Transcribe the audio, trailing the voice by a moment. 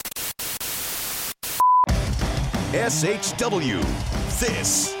SHW.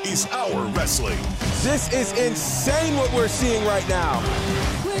 This is our wrestling. This is insane what we're seeing right now.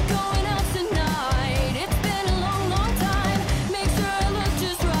 We're going out tonight. It's been a long, long time. Make sure I look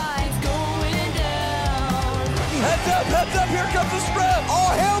just right. It's going down. Heads up, here comes the strap.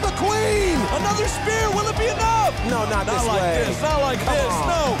 All hail the queen. Another spear, will it be enough? No, not this like way. this, not like Come this,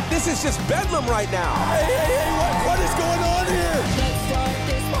 on. no. This is just bedlam right now. Hey, what is going on here? Let's start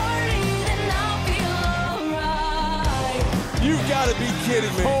this party, then I'll feel alright. You've got to be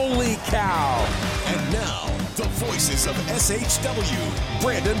kidding me. Holy cow. And now, the voices of SHW,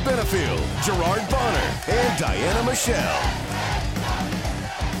 Brandon Benefield, Gerard Bonner, and Diana Michelle.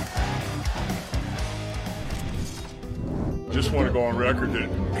 Just want to go on record that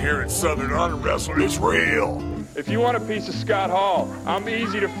here at Southern Arm Wrestling is real. If you want a piece of Scott Hall, I'm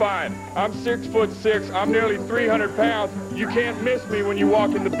easy to find. I'm 6'6", I'm nearly 300 pounds. You can't miss me when you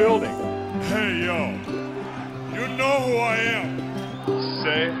walk in the building. Hey, yo, you know who I am.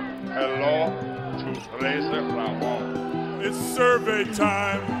 Say hello to Razor Ramon. It's survey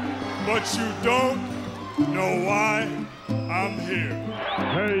time, but you don't know why I'm here.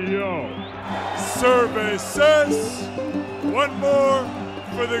 Hey, yo, survey says one more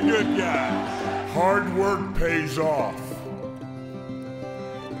for the good guys. Hard work pays off.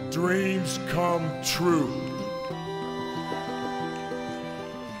 Dreams come true.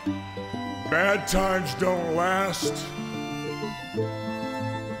 Bad times don't last,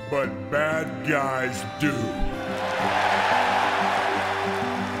 but bad guys do.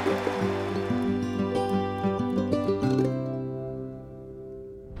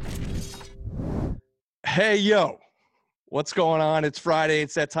 Hey, yo. What's going on? It's Friday.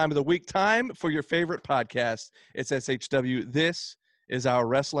 It's that time of the week. Time for your favorite podcast. It's SHW. This is our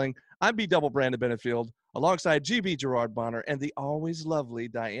wrestling. I'm B-Double Brandon Benefield, alongside GB Gerard Bonner and the always lovely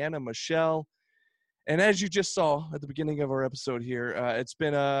Diana Michelle. And as you just saw at the beginning of our episode here, it's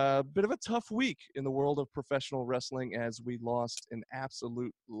been a bit of a tough week in the world of professional wrestling as we lost an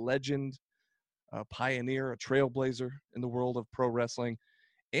absolute legend, a pioneer, a trailblazer in the world of pro wrestling,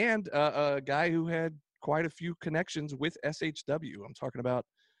 and a guy who had quite a few connections with SHW. I'm talking about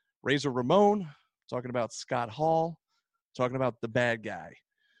Razor Ramon, talking about Scott Hall, talking about the bad guy.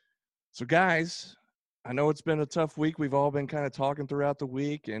 So guys, I know it's been a tough week. We've all been kind of talking throughout the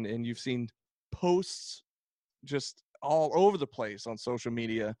week, and you've seen posts just all over the place on social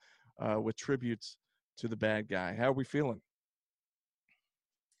media with tributes to the bad guy. How are we feeling?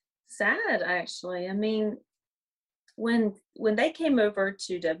 Sad, actually. I mean, when they came over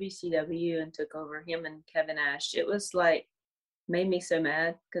to WCW and took over, him and Kevin Nash, it was like made me so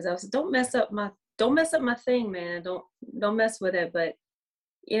mad because I was don't mess up my thing, man. Don't mess with it. But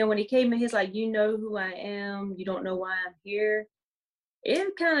you know, when he came in, he's like, you know who I am. You don't know why I'm here.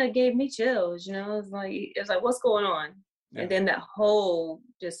 It kind of gave me chills. You know, it was like what's going on? Yeah. And then that whole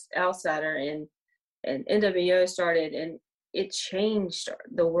just outsider and NWO started, and it changed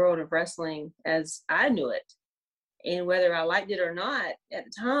the world of wrestling as I knew it. And whether I liked it or not, at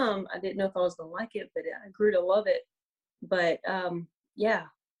the time, I didn't know if I was going to like it, but I grew to love it. But yeah,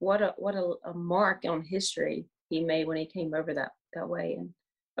 what a mark on history he made when he came over that way. And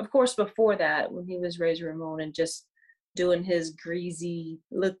of course, before that, when he was Razor Ramon and just doing his greasy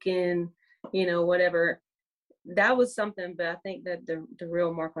looking, you know, whatever, that was something. But I think that the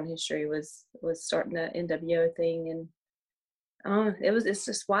real mark on history was starting the NWO thing. And it's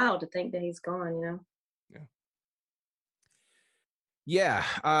just wild to think that he's gone, you know. Yeah,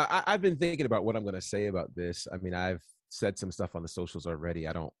 I've been thinking about what I'm going to say about this. I mean, I've said some stuff on the socials already.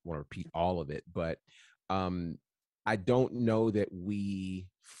 I don't want to repeat all of it, but I don't know that we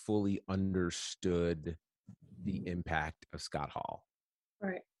fully understood the impact of Scott Hall.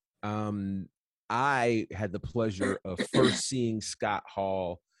 Right. I had the pleasure of first seeing Scott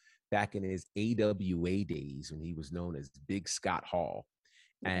Hall back in his AWA days when he was known as Big Scott Hall.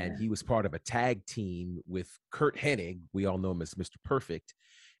 And he was part of a tag team with Kurt Hennig. We all know him as Mr. Perfect.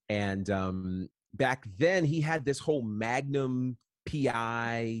 And back then, he had this whole Magnum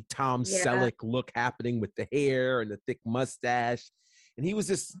PI, Tom Selleck look happening with the hair and the thick mustache. And he was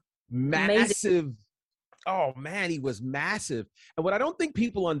this massive. Amazing. Oh, man, he was massive. And what I don't think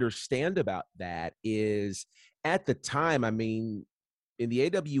people understand about that is at the time, I mean, in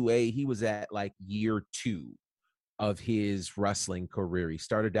the AWA, he was at like year 2 of his wrestling career. He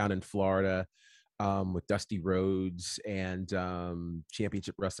started down in Florida with Dusty Rhodes and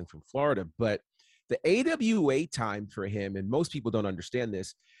Championship Wrestling from Florida. But the AWA time for him, and most people don't understand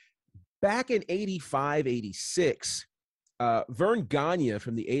this, back in 85, 86, Vern Gagne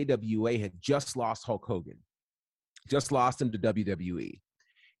from the AWA had just lost Hulk Hogan, just lost him to WWE.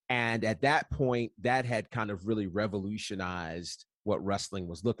 And at that point, that had kind of really revolutionized what wrestling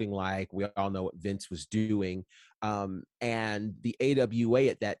was looking like. We all know what Vince was doing. And the AWA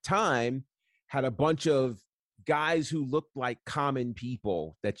at that time had a bunch of guys who looked like common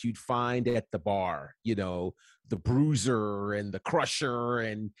people that you'd find at the bar, you know, the Bruiser and the Crusher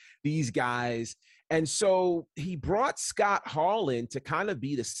and these guys. And so he brought Scott Hall in to kind of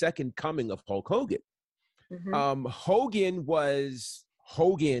be the second coming of Hulk Hogan. Hogan was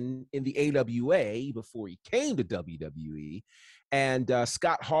Hogan in the AWA before he came to WWE. And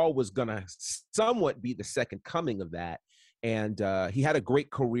Scott Hall was going to somewhat be the second coming of that. And he had a great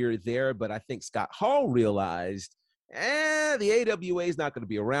career there, but I think Scott Hall realized, the AWA is not going to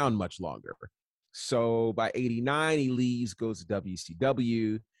be around much longer. So by 89, he leaves, goes to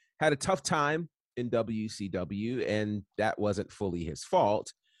WCW, had a tough time in WCW, and that wasn't fully his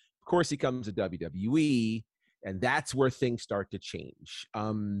fault. Of course, he comes to WWE, and that's where things start to change.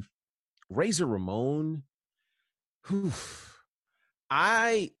 Razor Ramon,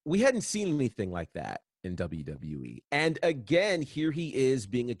 we hadn't seen anything like that in WWE. And again, here he is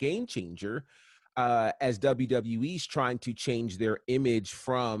being a game changer as WWE's trying to change their image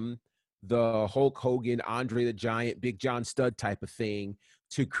from the Hulk Hogan, Andre the Giant, Big John Studd type of thing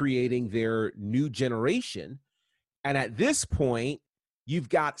to creating their new generation. And at this point, you've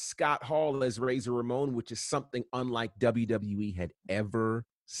got Scott Hall as Razor Ramon, which is something unlike WWE had ever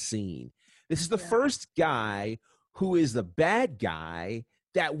seen. This is the first guy who is the bad guy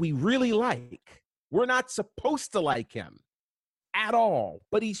that we really like. We're not supposed to like him at all,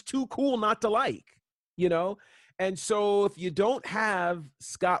 but he's too cool not to like, you know? And so if you don't have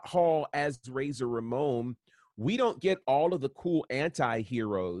Scott Hall as Razor Ramon, we don't get all of the cool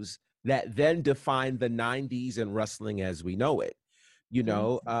anti-heroes that then define the 90s and wrestling as we know it. You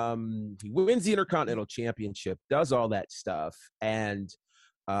know, he wins the Intercontinental Championship, does all that stuff. And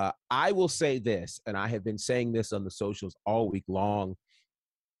I will say this, and I have been saying this on the socials all week long.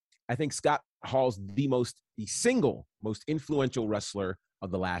 I think Scott Hall's the single most influential wrestler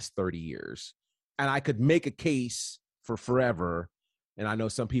of the last 30 years. And I could make a case for forever. And I know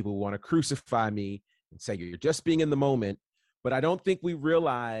some people want to crucify me and say, you're just being in the moment. But I don't think we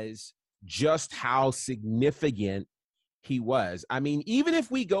realize just how significant he was. I mean, even if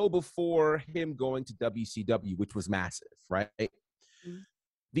we go before him going to WCW, which was massive, right?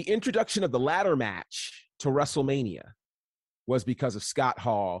 The introduction of the ladder match to WrestleMania was because of Scott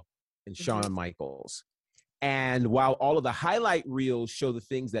Hall and Shawn Michaels. And while all of the highlight reels show the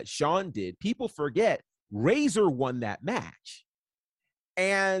things that Shawn did, people forget Razor won that match.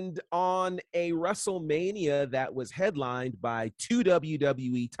 And on a WrestleMania that was headlined by 2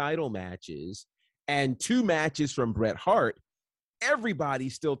 WWE title matches and 2 matches from Bret Hart,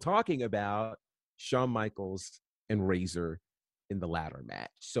 everybody's still talking about Shawn Michaels and Razor in the ladder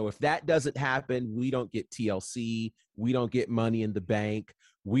match. So if that doesn't happen, we don't get TLC, we don't get Money in the Bank,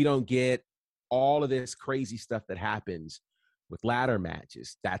 we don't get all of this crazy stuff that happens with ladder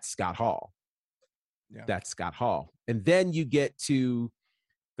matches. That's Scott Hall. Yeah. That's Scott Hall. And then you get to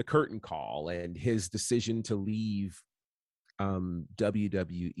the curtain call and his decision to leave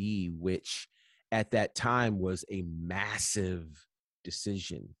WWE, which at that time was a massive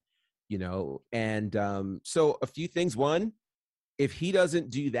decision, you know? And so a few things. One, if he doesn't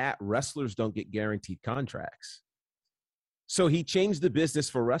do that, wrestlers don't get guaranteed contracts. So he changed the business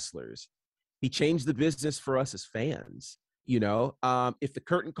for wrestlers. He changed the business for us as fans. You know, if the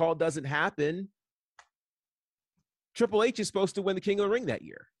curtain call doesn't happen, Triple H is supposed to win the King of the Ring that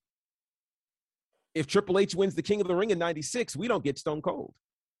year. If Triple H wins the King of the Ring in 96, we don't get Stone Cold.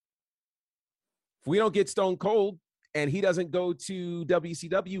 If we don't get Stone Cold and he doesn't go to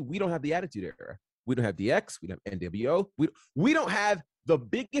WCW, we don't have the Attitude Era. We don't have DX. We don't have NWO. We don't have the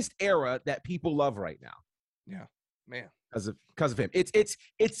biggest era that people love right now. Yeah, man. Because of him.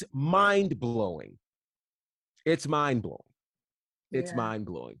 It's mind-blowing. It's mind-blowing. It's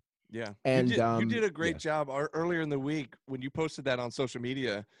mind-blowing. Yeah. And you did a great job earlier in the week when you posted that on social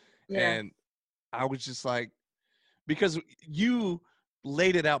media. Yeah. And I was just like, because you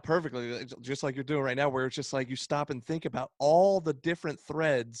laid it out perfectly, just like you're doing right now, where it's just like you stop and think about all the different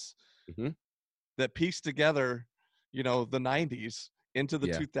threads that piece together, you know, the 90s into the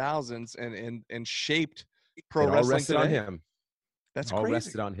 2000s and shaped pro wrestling rested today. On him. That's all crazy.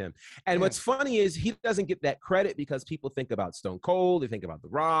 Rested on him. And what's funny is he doesn't get that credit because people think about Stone Cold, they think about The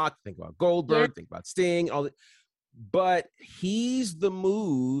Rock, think about Goldberg, think about Sting, all that. But he's the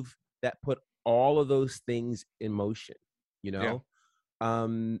move that put all of those things in motion, you know?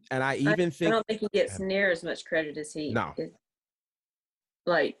 And I don't think he gets near as much credit as he. No.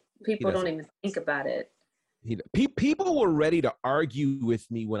 Like, people don't even think about it. People were ready to argue with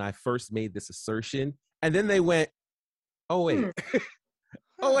me when I first made this assertion, and then they went, "Oh wait,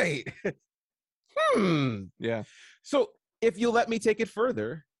 oh wait, Yeah. So if you let me take it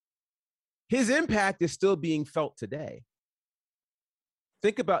further, his impact is still being felt today.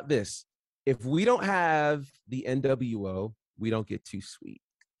 Think about this: if we don't have the NWO, we don't get Too Sweet.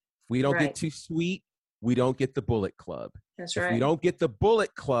 If we don't get Too Sweet, we don't get the Bullet Club. That's If right. we don't get the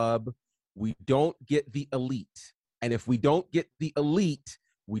Bullet Club, we don't get the Elite. And if we don't get the Elite,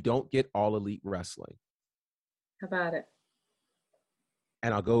 we don't get All Elite Wrestling. How about it?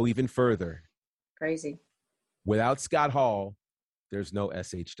 And I'll go even further. Crazy. Without Scott Hall, there's no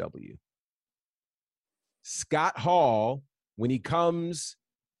SHW. Scott Hall, when he comes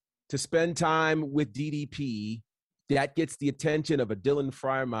to spend time with DDP, that gets the attention of a Dylan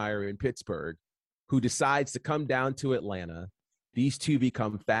Freiermeyer in Pittsburgh, who decides to come down to Atlanta. These two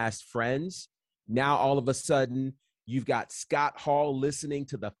become fast friends. Now, all of a sudden, you've got Scott Hall listening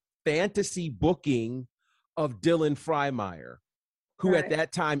to the fantasy booking of Dylan Freiermeyer, who at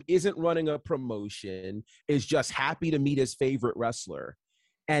that time isn't running a promotion, is just happy to meet his favorite wrestler.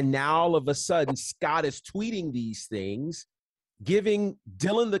 And now, all of a sudden, Scott is tweeting these things, giving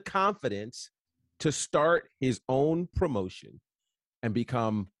Dylan the confidence to start his own promotion and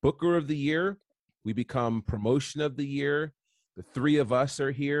become Booker of the Year. We become Promotion of the Year. The three of us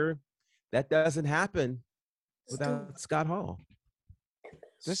are here. That doesn't happen without Scott Hall.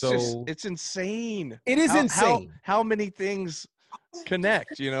 It's insane. It is insane. How many things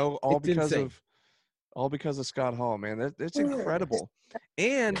connect, all It's because insane. of Scott Hall, man. It's incredible.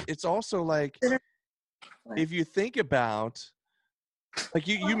 And it's also like, if you think about, like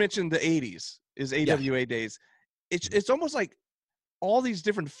you mentioned the 80s, his AWA days. It's almost like all these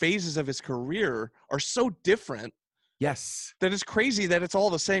different phases of his career are so different. Yes. That it's crazy that it's all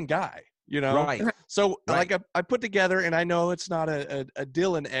the same guy, Right. So Right. like I put together, and I know it's not a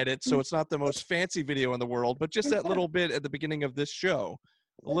Dylan edit, so it's not the most fancy video in the world, but just that little bit at the beginning of this show,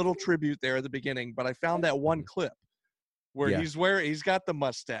 a little tribute there at the beginning. But I found that one clip where he's got the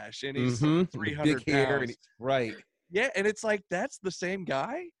mustache and he's 300 big hair, pounds. right. Yeah, and it's like, that's the same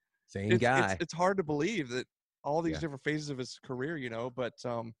guy. Same guy. It's hard to believe that all these different phases of his career, but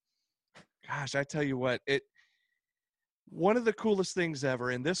gosh, I tell you what, one of the coolest things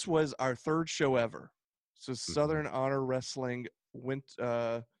ever, and this was our third show ever. So Southern Honor Wrestling went,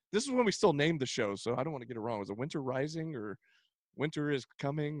 this is when we still named the show, so I don't want to get it wrong. Was it Winter Rising or Winter is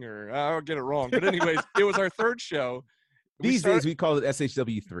Coming, or I'll get it wrong. But anyways, it was our third show. These days we call it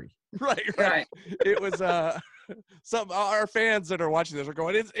SHW3. Right. It was some our fans that are watching this are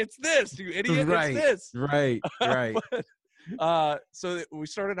going, it's this, you idiot, Right. it's this. Right. So we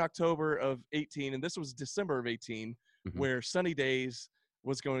started in October of 18, and this was December of 18, where Sunny Days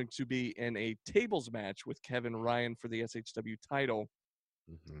was going to be in a tables match with Kevin Ryan for the SHW title.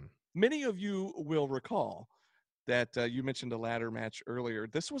 Many of you will recall that you mentioned a ladder match earlier.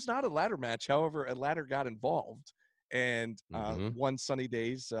 This was not a ladder match. However, a ladder got involved, and one Sunny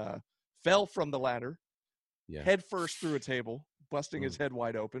Days fell from the ladder, head first through a table, busting his head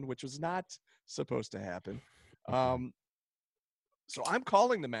wide open, which was not supposed to happen. So I'm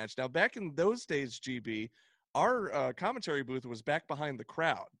calling the match. Now, back in those days, GB, our commentary booth was back behind the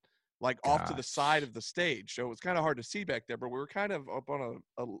crowd, like off to the side of the stage. So it was kind of hard to see back there, but we were kind of up on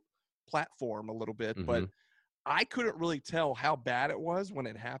a platform a little bit. But I couldn't really tell how bad it was when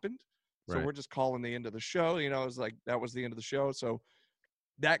it happened. So we're just calling the end of the show. It was like, that was the end of the show. So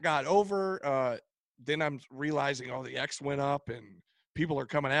that got over. Then I'm realizing, the X went up and people are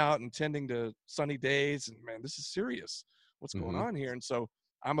coming out and tending to Sunny Days. And man, this is serious. What's going on here? And so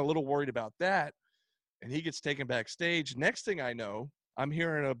I'm a little worried about that. And he gets taken backstage. Next thing I know, I'm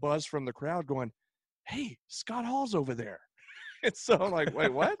hearing a buzz from the crowd going, "Hey, Scott Hall's over there." And so I'm like,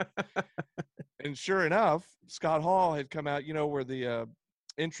 wait, what? And sure enough, Scott Hall had come out, where the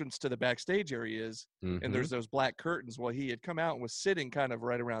entrance to the backstage area is, and there's those black curtains. Well, he had come out and was sitting kind of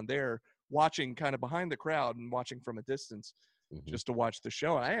right around there, watching kind of behind the crowd and watching from a distance just to watch the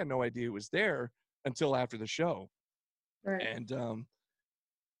show. I had no idea it was there until after the show. Right. And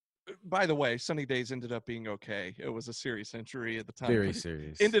by the way, Sunny Days ended up being okay. It was a serious injury at the time. Very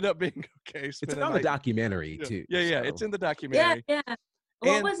serious. Ended up being okay. It's on the documentary, too. Yeah. It's in the documentary. Yeah.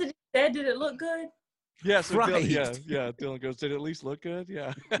 What was it he said? Did it look good? Yeah, so Right. Dylan goes, did it at least look good?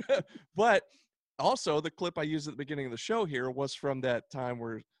 Yeah. But also, the clip I used at the beginning of the show here was from that time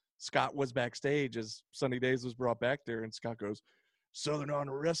where Scott was backstage as Sunny Days was brought back there, and Scott goes, "Southern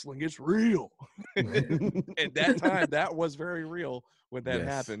Honor Wrestling, it's real." At that time, that was very real when that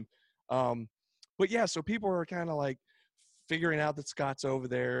happened. But yeah, so people are kind of like figuring out that Scott's over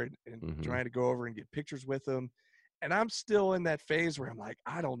there and Mhm. trying to go over and get pictures with him. And I'm still in that phase where I'm like,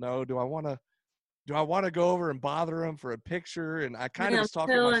 I don't know. Do I want to go over and bother him for a picture? And I kind Man, of I'm was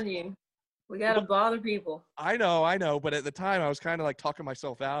talking telling you, we got to bother people. I know. But at the time I was kind of like talking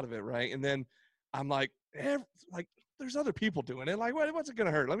myself out of it. Right. And then I'm like, there's other people doing it. Like, what's it going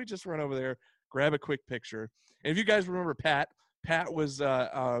to hurt? Let me just run over there, grab a quick picture. And if you guys remember Pat was,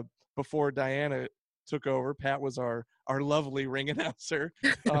 before Diana took over, Pat was our lovely ring announcer.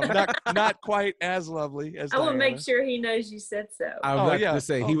 Not quite as lovely as I will Diana. make sure he knows you said so. I was Oh, about yeah. to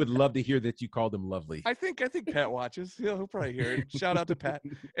say he would love to hear that you called him lovely. I think Pat watches. He'll probably hear it. Shout out to Pat.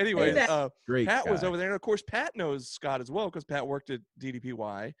 Anyways, Pat. Great Pat was guy. over there, and of course Pat knows Scott as well because Pat worked at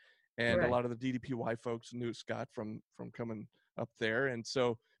DDPY, and Right. a lot of the DDPY folks knew Scott from coming up there, and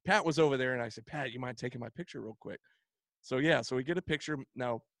so Pat was over there, and I said, Pat, you mind taking my picture real quick? So yeah, so we get a picture.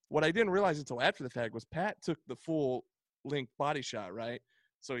 Now, what I didn't realize until after the fact was Pat took the full length body shot, right?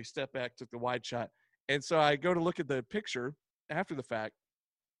 So he stepped back, took the wide shot, and so I go to look at the picture after the fact,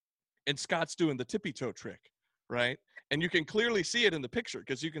 and Scott's doing the tippy toe trick, right? And you can clearly see it in the picture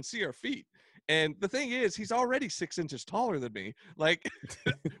because you can see our feet. And the thing is, he's already 6 inches taller than me. Like,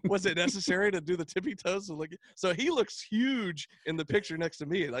 was it necessary to do the tippy toes? So he looks huge in the picture next to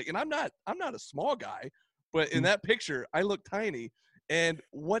me. Like, and I'm not a small guy, but in that picture, I look tiny. And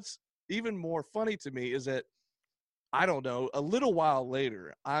what's even more funny to me is that, I don't know, a little while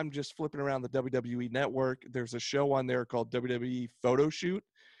later, I'm just flipping around the WWE network. There's a show on there called WWE Photo Shoot,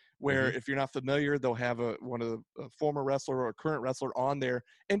 where if you're not familiar, they'll have one of the former wrestler or a current wrestler on there,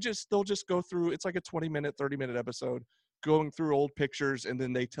 and they'll just go through. It's like a 20-minute, 30-minute episode, going through old pictures, and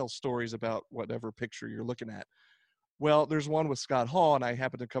then they tell stories about whatever picture you're looking at. Well, there's one with Scott Hall, and I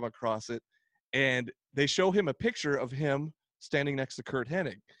happened to come across it, and they show him a picture of him standing next to Kurt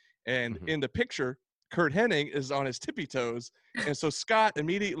Hennig, and in the picture, Kurt Hennig is on his tippy toes, and so Scott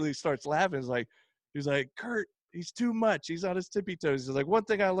immediately starts laughing. He's like, Kurt, he's too much. He's on his tippy toes. He's like, one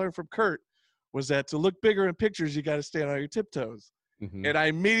thing I learned from Kurt was that to look bigger in pictures, you got to stand on your tiptoes. And I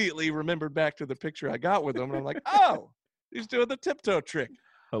immediately remembered back to the picture I got with him, and I'm like, oh, he's doing the tiptoe trick.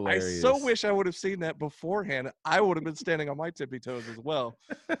 Hilarious. I so wish I would have seen that beforehand. I would have been standing on my tippy toes as well.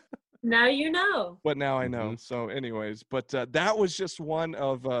 Now you know. But now I know. So anyways, but that was just one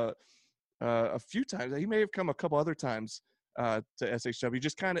of a few times. He may have come a couple other times to SHW.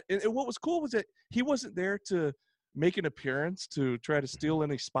 Just kind of, and what was cool was that he wasn't there to make an appearance to try to steal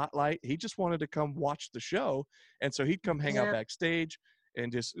any spotlight. He just wanted to come watch the show, and so he'd come hang out backstage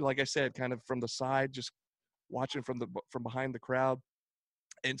and just, like I said, kind of from the side, just watching from behind the crowd.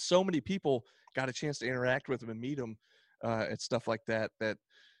 And so many people got a chance to interact with him and meet him and stuff like that. That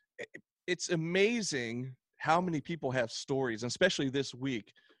it's amazing how many people have stories, especially this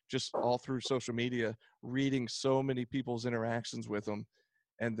week, just all through social media, reading so many people's interactions with him.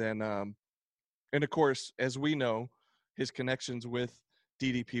 And then, and of course, as we know, his connections with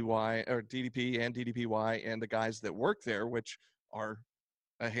DDPY or DDP and DDPY and the guys that work there, which are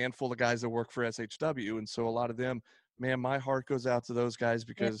a handful of guys that work for SHW. And so a lot of them, man, my heart goes out to those guys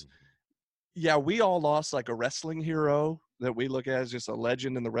because, yeah, we all lost like a wrestling hero that we look at as just a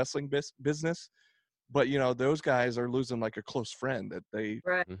legend in the wrestling business. But, you know, those guys are losing like a close friend that they,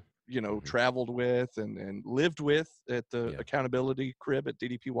 you know, traveled with and lived with at the accountability crib at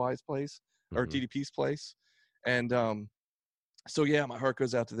DDPY's place or DDP's place. And so, yeah, my heart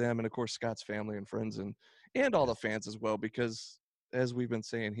goes out to them. And, of course, Scott's family and friends and all the fans as well, because as we've been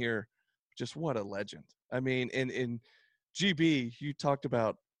saying here, just what a legend. I mean, in GB, you talked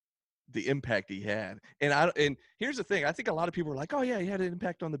about the impact he had. And here's the thing. I think a lot of people are like, oh, yeah, he had an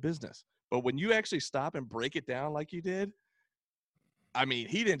impact on the business. But when you actually stop and break it down like you did, I mean,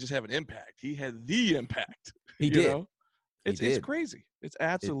 he didn't just have an impact. He had the impact. He did. Know? It's crazy. It's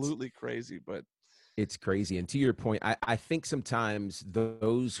absolutely crazy. But it's crazy. And to your point, I think sometimes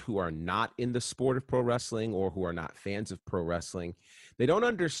those who are not in the sport of pro wrestling or who are not fans of pro wrestling, they don't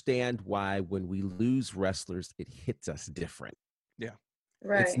understand why when we lose wrestlers, it hits us different. Yeah.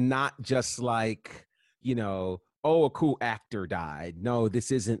 Right. It's not just like, you know, oh, a cool actor died. No,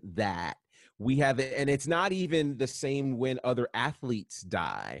 this isn't that. We have it. And it's not even the same when other athletes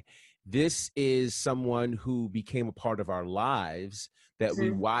die. This is someone who became a part of our lives that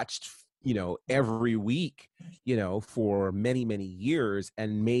we watched, you know, every week, you know, for many, many years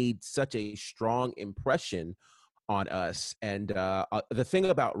and made such a strong impression on us. And the thing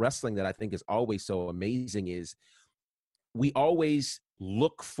about wrestling that I think is always so amazing is we always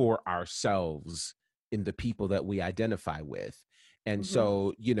look for ourselves in the people that we identify with. And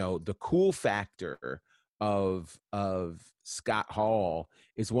so, you know, the cool factor of Scott Hall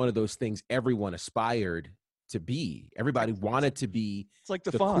is one of those things everyone aspired to be. Everybody wanted to be It's like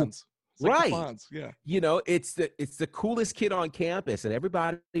the cool- Fonz. It's like right. the Fonz, yeah. You know, it's the coolest kid on campus, and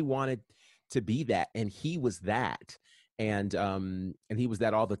everybody wanted to be that, and he was that, and he was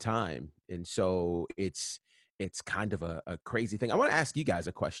that all the time. And so it's kind of a crazy thing. I want to ask you guys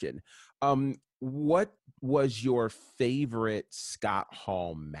a question. What was your favorite Scott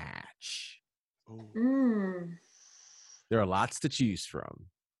Hall match? There are lots to choose from.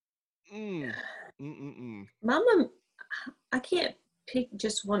 Mama, I can't pick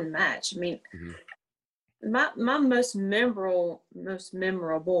just one match. I mean, my most memorable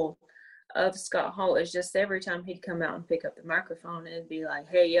of Scott Hall is just every time he'd come out and pick up the microphone and be like,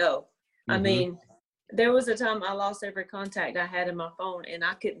 "Hey, yo." I mean, there was a time I lost every contact I had in my phone, and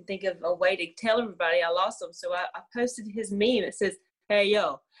I couldn't think of a way to tell everybody I lost them. So I posted his meme. It says, "Hey,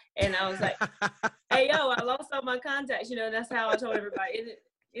 yo." And I was like, "Hey, yo, I lost all my contacts." You know, that's how I told everybody.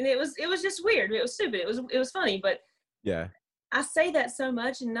 And it was just weird. It was stupid. It was funny, but yeah, I say that so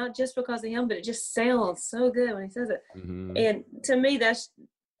much, and not just because of him, but it just sounds so good when he says it. And to me,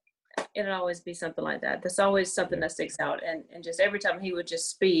 it'll always be something like that. That's always something that sticks out. And just every time he would just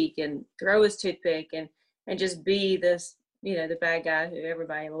speak and throw his toothpick and just be this, you know, the bad guy who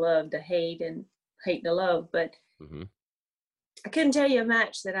everybody loved to hate and hate to love. But I couldn't tell you a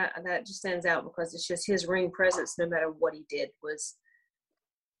match that just stands out, because it's just his ring presence, no matter what he did, was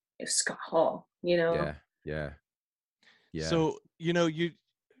Scott Hall, you know? Yeah. So, you know,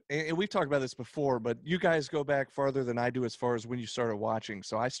 and we've talked about this before, but you guys go back farther than I do as far as when you started watching.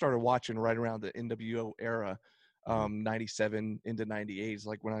 So I started watching right around the NWO era, 97 into 98 is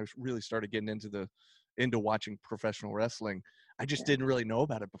like when I really started getting into watching professional wrestling. I just didn't really know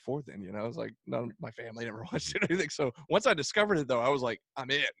about it before then, you know. I was like, none of my family ever watched it or anything. So once I discovered it, though, I was like,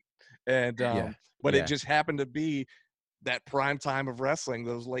 I'm in. And but it just happened to be that prime time of wrestling,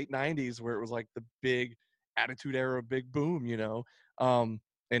 those late 90s, where it was like the big Attitude Era, big boom, you know.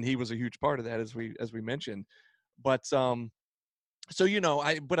 And he was a huge part of that, as we mentioned. But so, you know,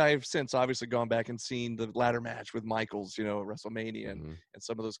 I've since obviously gone back and seen the ladder match with Michaels, you know, at WrestleMania, and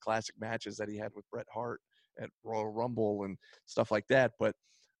some of those classic matches that he had with Bret Hart at Royal Rumble and stuff like that. But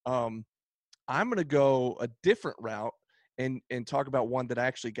I'm going to go a different route and talk about one that I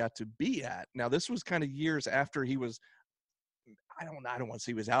actually got to be at. Now, this was kind of years after he was, I don't want to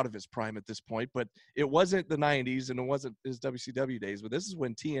say he was out of his prime at this point, but it wasn't the 90s and it wasn't his WCW days. But this is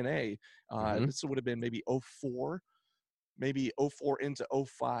when TNA, this would have been maybe 04 into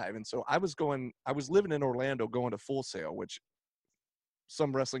 05. And so I was living in Orlando going to Full Sail, which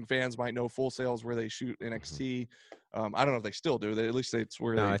some wrestling fans might know. Full Sail is where they shoot NXT. I don't know if they still do. At least it's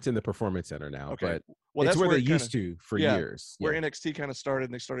where it's in the Performance Center now. Okay. But well, that's that's where they it used to for years. Where NXT kind of started,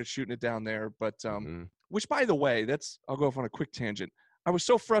 and they started shooting it down there. But which, by the way, I'll go off on a quick tangent. I was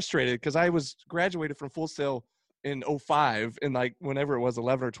so frustrated because I was graduated from Full Sail in 05, and like whenever it was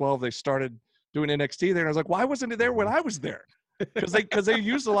 11 or 12, they started doing NXT there, and I was like, why wasn't it there when I was there? Because they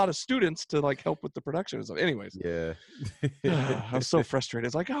used a lot of students to like help with the production and stuff. Anyways, I was so frustrated.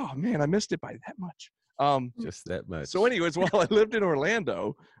 It's like, oh man, I missed it by that much. Just that much. So, anyways, while I lived in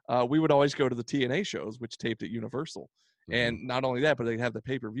Orlando, we would always go to the TNA shows, which taped at Universal. And not only that, but they'd have the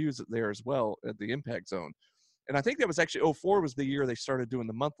pay-per-views there as well at the Impact Zone. And I think that was actually 04 was the year they started doing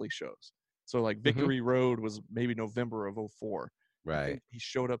the monthly shows. So like Victory Road was maybe November of 04. Right. He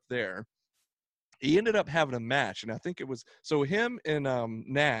showed up there. He ended up having a match, and I think it was so him and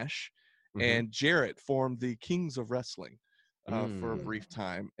Nash and Jarrett formed the Kings of Wrestling for a brief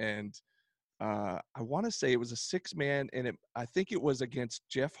time. And I want to say it was a 6-man, and I think it was against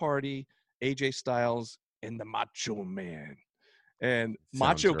Jeff Hardy, AJ Styles, and the Macho Man. And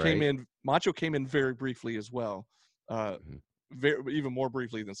Macho came in very briefly as well, even more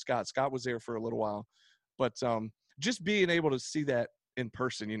briefly than Scott. Scott was there for a little while, but just being able to see that in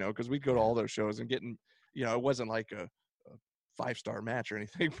person, you know, because we'd go to all those shows and getting, you know, it wasn't like a 5-star match or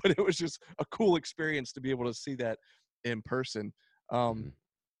anything, but it was just a cool experience to be able to see that in person. And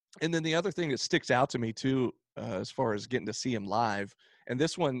then the other thing that sticks out to me too, as far as getting to see him live, and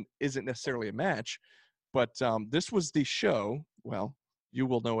this one isn't necessarily a match, but this was the show. Well, you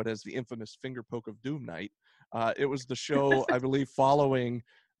will know it as the infamous Finger Poke of Doom night. It was the show, I believe, following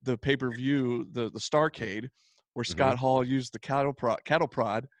the pay-per-view, the Starrcade, where Scott Hall used the cattle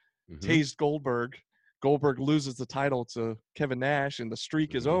prod, tased Goldberg. Goldberg loses the title to Kevin Nash, and the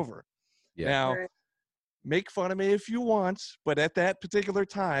streak is over. Now, make fun of me if you want, but at that particular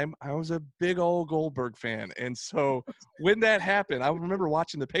time, I was a big old Goldberg fan. And so when that happened, I remember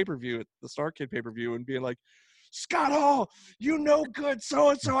watching the pay-per-view, the Starrcade pay-per-view, and being like, Scott Hall, you know good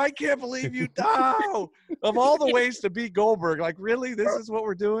so-and-so, I can't believe you. No! Of all the ways to beat Goldberg, like, really? This is what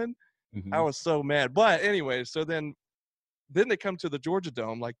we're doing? Mhm. I was so mad. But anyway, so then they come to the Georgia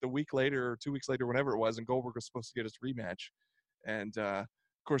Dome like the week later or 2 weeks later, whenever it was, and Goldberg was supposed to get his rematch. And of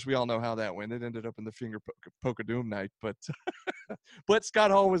course, we all know how that went. It ended up in the finger poke of doom night. But but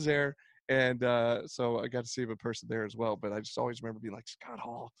Scott Hall was there, and so I got to see him in person there as well. But I just always remember being like, Scott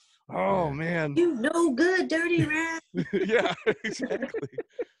Hall, oh Yeah. man, You no good, dirty rat. yeah, exactly.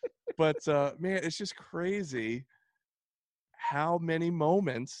 But man, it's just crazy how many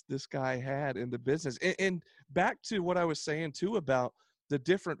moments this guy had in the business. And back to what I was saying too about the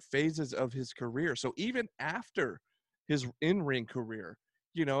different phases of his career. So even after his in-ring career,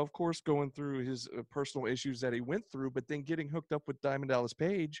 you know, of course, going through his personal issues that he went through, but then getting hooked up with Diamond Dallas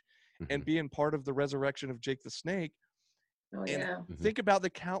Page and Mhm. being part of the resurrection of Jake the Snake. Oh And yeah. think about the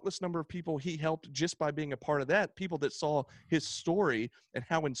countless number of people he helped just by being a part of that, people that saw his story and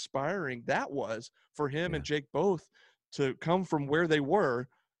how inspiring that was for him and Yeah. Jake both to come from where they were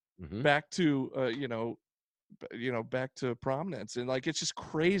Mhm. back to, back to prominence. And like, it's just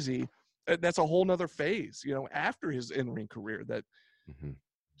crazy. That's a whole nother phase, you know, after his in-ring career. That Mhm.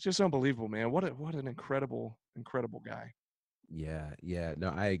 it's just unbelievable, man. What an incredible guy. Yeah.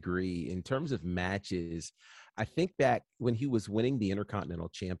 No, I agree. In terms of matches, I think back when he was winning the Intercontinental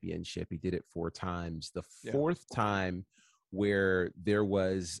Championship, he did it 4 times. The Yeah. 4th time where there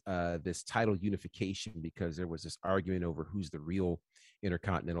was this title unification because there was this argument over who's the real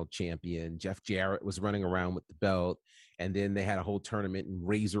Intercontinental Champion. Jeff Jarrett was running around with the belt, and then they had a whole tournament and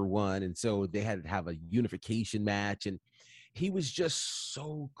Razor won, and so they had to have a unification match, and he was just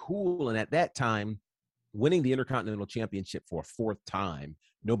so cool. And at that time, winning the Intercontinental Championship for a 4th time,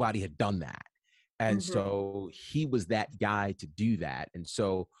 nobody had done that. And Mhm. so he was that guy to do that. And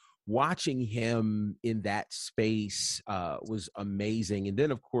so watching him in that space was amazing. And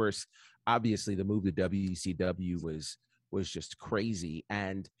then, of course, obviously the move to WCW was just crazy.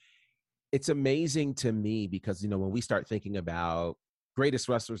 And it's amazing to me because, you know, when we start thinking about greatest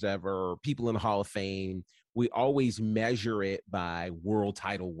wrestlers ever, people in the Hall of Fame, we always measure it by world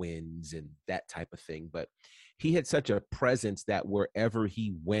title wins and that type of thing. But he had such a presence that wherever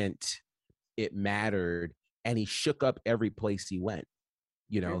he went, it mattered. And he shook up every place he went.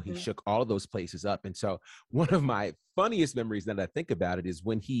 You know, he Mhm. shook all of those places up. And so one of my funniest memories that I think about it is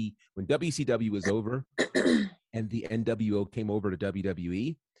when WCW was over and the NWO came over to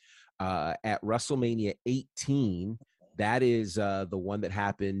WWE at WrestleMania 18. That is the one that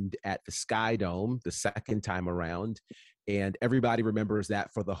happened at the Sky Dome the second time around. And everybody remembers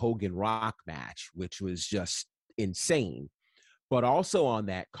that for the Hogan Rock match, which was just insane. But also on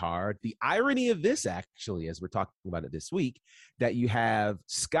that card, the irony of this, actually, as we're talking about it this week, that you have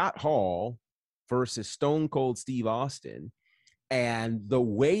Scott Hall versus Stone Cold Steve Austin, and the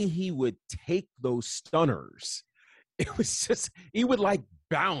way he would take those stunners, it was just, he would like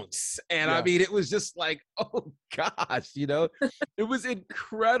bounce. And I Yeah. mean, it was just like, oh gosh, you know, it was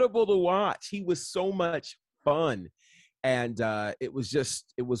incredible to watch. He was so much fun. And it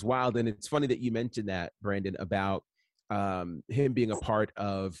was wild. And it's funny that you mentioned that, Brandon, about him being a part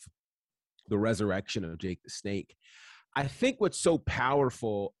of the resurrection of Jake the Snake. I think what's so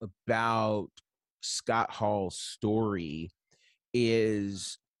powerful about Scott Hall's story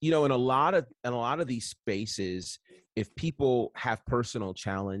is, you know, in a lot of these spaces, if people have personal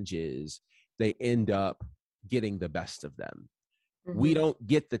challenges, they end up getting the best of them. We Mhm. don't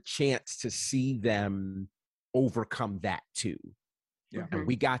get the chance to see them overcome that too. Yeah. And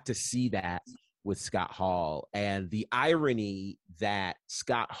we got to see that with Scott Hall. And the irony that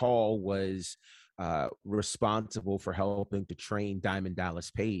Scott Hall was responsible for helping to train Diamond Dallas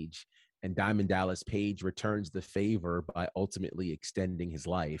Page, and Diamond Dallas Page returns the favor by ultimately extending his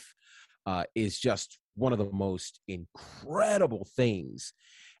life, is just one of the most incredible things.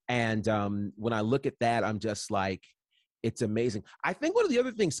 And when I look at that, I'm just like, it's amazing. I think one of the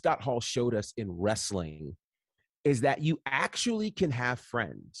other things Scott Hall showed us in wrestling is that you actually can have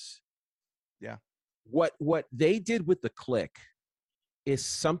friends. Yeah. What they did with the Click is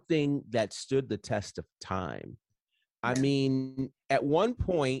something that stood the test of time. I Yeah. mean, at one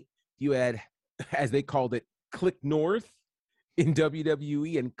point you had, as they called it, Click North in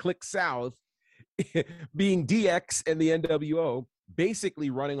WWE and Click South being DX and the NWO, basically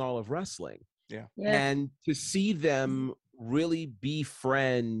running all of wrestling. Yeah. Yeah. And to see them really be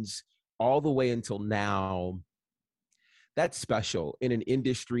friends all the way until now, that's special in an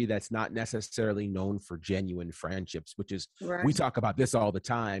industry that's not necessarily known for genuine friendships, which is, Right. we talk about this all the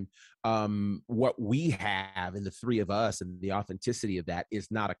time. What we have in the three of us and the authenticity of that is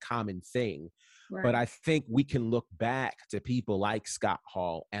not a common thing. Right. But I think we can look back to people like Scott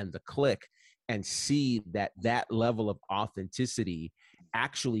Hall and the Click and see that that level of authenticity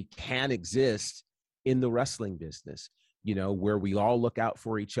actually can exist in the wrestling business, you know, where we all look out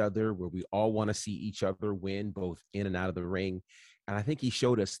for each other, where we all want to see each other win, both in and out of the ring. And I think he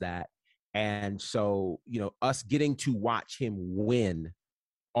showed us that. And so, you know, us getting to watch him win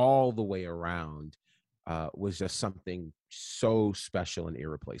all the way around was just something so special and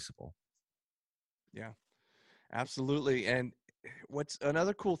irreplaceable. Yeah, absolutely. And what's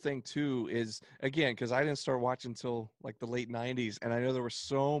another cool thing too is, again, because I didn't start watching until like the late 90s, and I know there was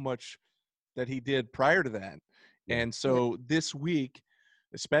so much that he did prior to that. Yeah. And so this week,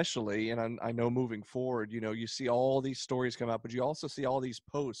 especially, and I know moving forward, you know, you see all these stories come out, but you also see all these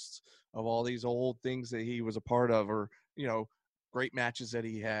posts of all these old things that he was a part of, or, you know, great matches that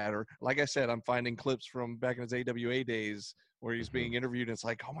he had, or like I said, I'm finding clips from back in his AWA days where he's being interviewed, and it's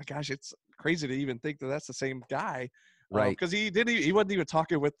like, oh my gosh, it's crazy to even think that that's the same guy, right? Because he wasn't even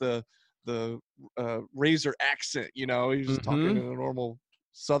talking with the Razor accent, you know, he was just talking in a normal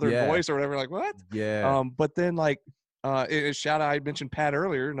Southern voice or whatever. Like, what? Yeah. But then, like, shout out, I mentioned Pat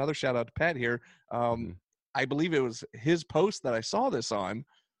earlier. Another shout out to Pat here. I believe it was his post that I saw this on.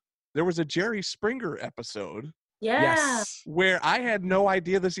 There was a Jerry Springer episode. Yes. Where I had no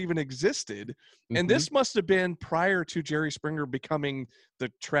idea this even existed. And this must have been prior to Jerry Springer becoming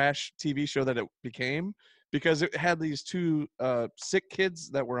the trash TV show that it became, because it had these two sick kids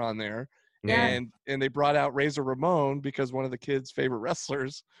that were on there. And they brought out Razor Ramon because one of the kids' favorite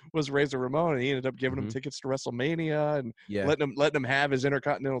wrestlers was Razor Ramon, and he ended up giving him tickets to WrestleMania and letting him have his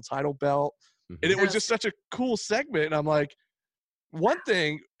Intercontinental title belt. And it was just such a cool segment. And I'm like, one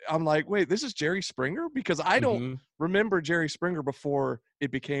thing, I'm like, wait, this is Jerry Springer? Because I don't remember Jerry Springer before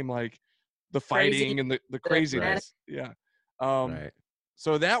it became like the fighting and the craziness. Yeah.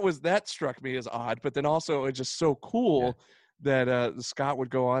 So that struck me as odd, but then also it's just so cool that Scott would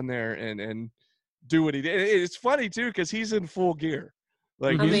go on there and do what he did. It's funny too, because he's in full gear.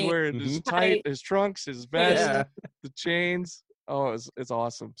 Like he's wearing his tight, his trunks, his vest, the chains. Oh, it's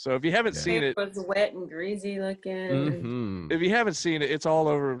awesome. So if you haven't seen it, was wet and greasy looking. If you haven't seen it, it's all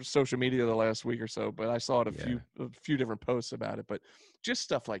over social media the last week or so. But I saw it a few different posts about it. But just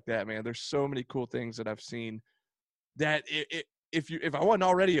stuff like that, man. There's so many cool things that I've seen that if I wasn't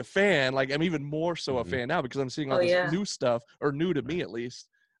already a fan, like I'm even more so a fan now, because I'm seeing all this new stuff, or new to me at least,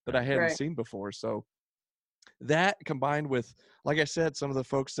 that I hadn't seen before. So that, combined with, like I said, some of the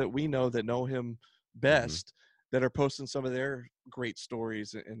folks that we know that know him best, that are posting some of their great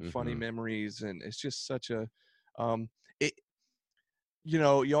stories and funny memories. And it's just such a, you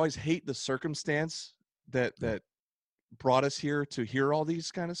know, you always hate the circumstance that brought us here to hear all these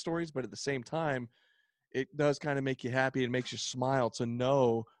kind of stories. But at the same time, it does kind of make you happy and makes you smile to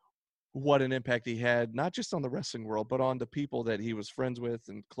know what an impact he had, not just on the wrestling world, but on the people that he was friends with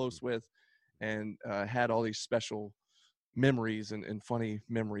and close with, and had all these special memories and funny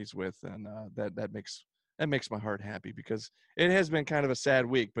memories with. And that makes my heart happy, because it has been kind of a sad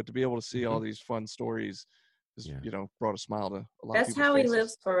week, but to be able to see all these fun stories has, you know, brought a smile to a lot of people's That's how faces. he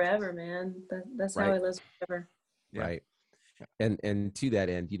lives forever, man. That's how he lives forever. Right. And to that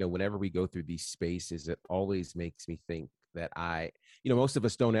end, you know, whenever we go through these spaces, it always makes me think that most of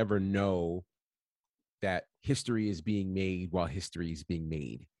us don't ever know that history is being made while history is being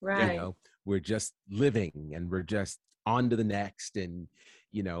made. Right. You know, we're just living and we're just on to the next. And,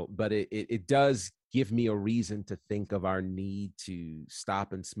 you know, but it does give me a reason to think of our need to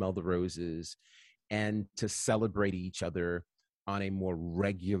stop and smell the roses and to celebrate each other on a more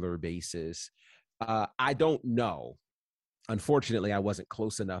regular basis. I don't know. Unfortunately, I wasn't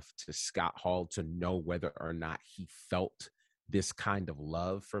close enough to Scott Hall to know whether or not he felt this kind of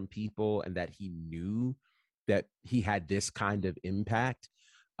love from people and that he knew that he had this kind of impact.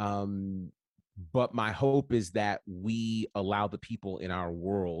 But my hope is that we allow the people in our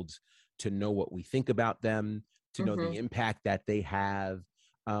world to know what we think about them, to know the impact that they have.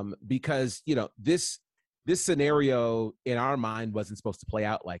 Because, you know, this scenario in our mind wasn't supposed to play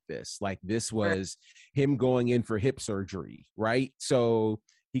out like this. Like, this was him going in for hip surgery, right? So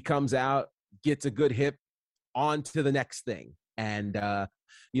he comes out, gets a good hip, on to the next thing. And,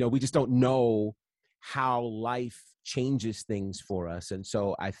 you know, we just don't know how life changes things for us. And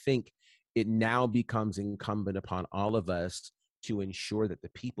so I think it now becomes incumbent upon all of us to ensure that the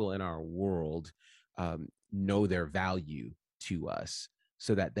people in our world know their value to us,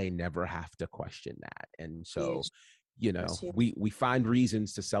 so that they never have to question that. And so, you know, we find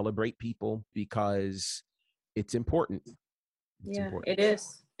reasons to celebrate people because it's important. It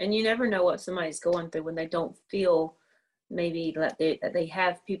is. And you never know what somebody's going through when they don't feel maybe that they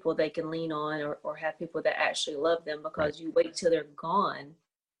have people they can lean on, or have people that actually love them, because you wait till they're gone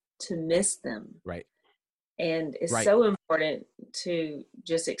to miss them. Right. And it's Right. so important to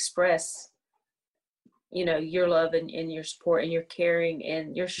just express, your love and your support and your caring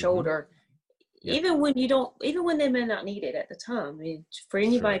and your shoulder, Yeah. even when they may not need it at the time. I mean, for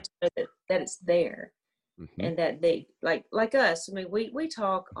anybody to know that it's there. Mhm. And that they like us. I mean, we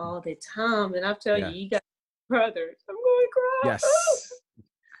talk all the time, and I'll tell Yeah. you got brothers. I'm going to cry. Yes.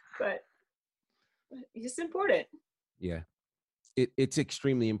 But it's important. Yeah. It's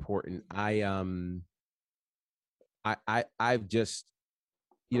extremely important. I've just,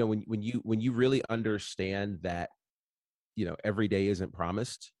 when you really understand that, every day isn't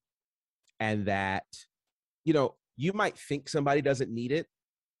promised, and that, you might think somebody doesn't need it,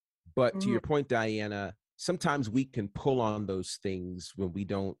 but to your point, Diana, sometimes we can pull on those things when we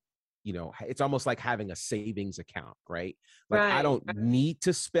don't, it's almost like having a savings account, right? Like, I don't need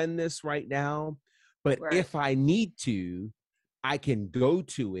to spend this right now, but if I need to, I can go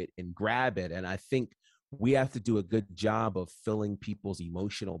to it and grab it. And I think we have to do a good job of filling people's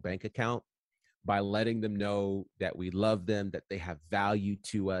emotional bank account by letting them know that we love them, that they have value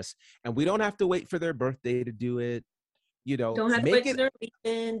to us, and we don't have to wait for their birthday to do it. Don't have to wait till their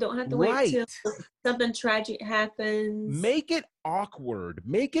weekend. Don't have to wait till something tragic happens. Make it awkward.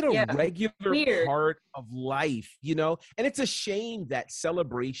 Make it a regular part of life, And it's a shame that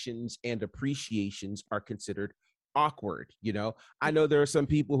celebrations and appreciations are considered awkward. I know there are some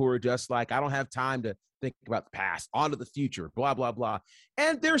people who are just like, I don't have time to think about the past, on to the future, blah, blah, blah.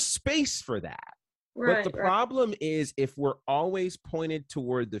 And there's space for that. But the problem is, if we're always pointed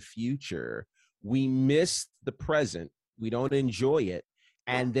toward the future, we miss the present. We don't enjoy it.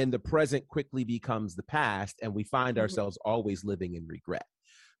 And then the present quickly becomes the past, and we find ourselves always living in regret.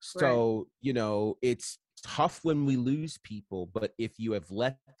 So, it's tough when we lose people, but if you have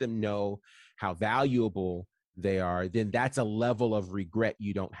let them know how valuable they are, then that's a level of regret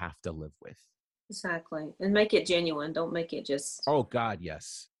you don't have to live with. Exactly. And make it genuine. Don't make it just oh God,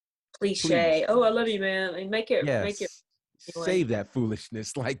 yes, cliche. Please. Oh, I love you, man. And make it save that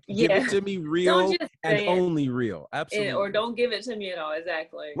foolishness. Like, give it to me real and only real. Absolutely. Or don't give it to me at all.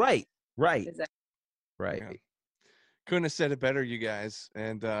 Exactly. Right. Exactly. Right. Yeah. Couldn't have said it better, you guys.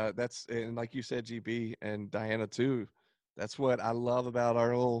 And and like you said, GB and Diana too, that's what I love about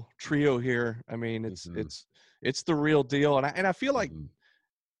our little trio here. I mean, it's the real deal. And I feel like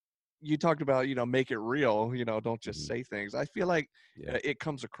you talked about, make it real, don't just say things. I feel like it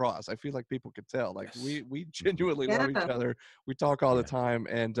comes across. I feel like people could tell, like we genuinely love each other. We talk all the time.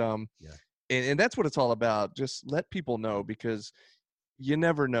 And that's what it's all about. Just let people know, because you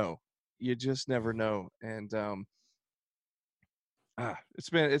never know. You just never know. And it's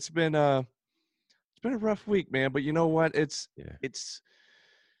been a rough week, man. But you know what? It's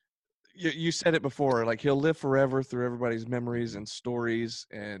you said it before. Like, he'll live forever through everybody's memories and stories.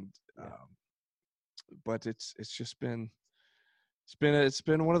 And but it's been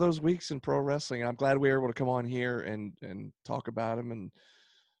one of those weeks in pro wrestling. And I'm glad we were able to come on here and talk about him and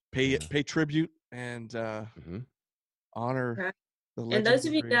pay tribute and honor. And those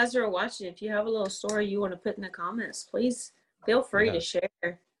of you guys who are watching, if you have a little story you want to put in the comments, please feel free to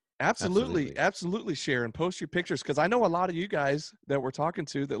share. Absolutely share and post your pictures, because I know a lot of you guys that we're talking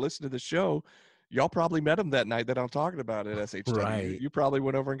to that listen to the show, y'all probably met him that night that I'm talking about at SHW. Right. You probably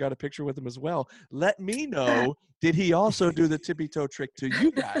went over and got a picture with him as well. Let me know, did he also do the tippy toe trick to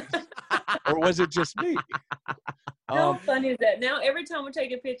you guys? Or was it just me? How funny is that? Now every time we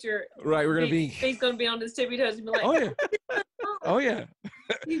take a picture, he's gonna be on his tippy toes and be like, oh yeah.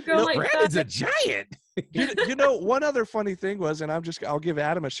 Brandon's a giant. One other funny thing was, and I'll give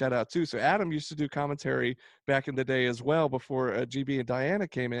Adam a shout out too. So Adam used to do commentary back in the day as well, before GB and Diana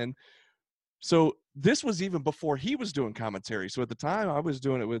came in. So this was even before he was doing commentary. So at the time I was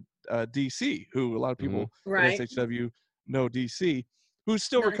doing it with DC, who a lot of people at SHW know DC, who's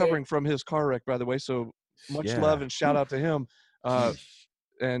still recovering from his car wreck, by the way. So much love and shout out to him. But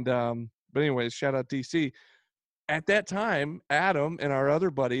anyways, shout out DC. At that time, Adam and our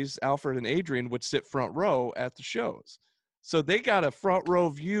other buddies, Alfred and Adrian, would sit front row at the shows. So they got a front row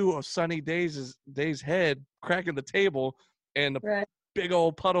view of Sunny Days' head cracking the table and the big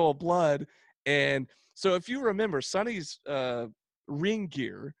old puddle of blood. And so if you remember, Sunny's ring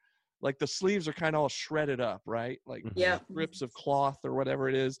gear, like the sleeves are kind of all shredded up, right? Like strips of cloth or whatever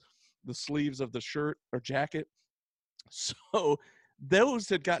it is, the sleeves of the shirt or jacket. So those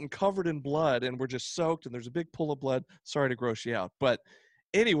had gotten covered in blood and were just soaked, and there's a big pool of blood. Sorry to gross you out. But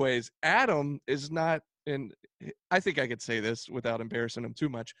anyways, Adam is not, and I think I could say this without embarrassing him too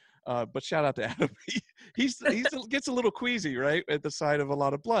much, but shout out to Adam. He gets a little queasy, right, at the sight of a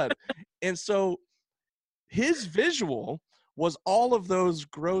lot of blood. And so his visual was all of those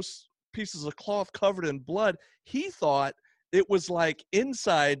gross pieces of cloth covered in blood. He thought it was like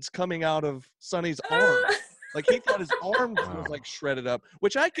insides coming out of Sonny's arm. Like he thought his arm was like shredded up,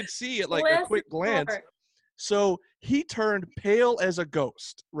 which I could see at like a quick glance. So he turned pale as a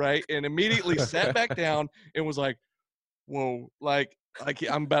ghost, right? And immediately sat back down and was like, whoa, like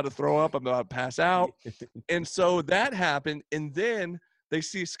I'm about to throw up. I'm about to pass out. And so that happened. And then they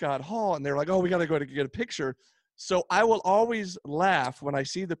see Scott Hall and they're like, oh, we got to go to get a picture. So I will always laugh when I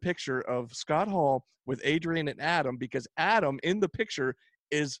see the picture of Scott Hall with Adrian and Adam, because Adam in the picture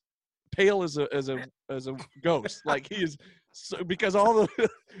is pale as a ghost. Like he is, so, because all the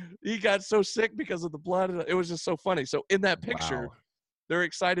he got so sick because of the blood. It was just so funny. So in that picture, they're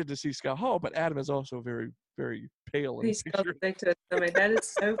excited to see Scott Hall, but Adam is also very, very pale. He's so sick to his stomach. That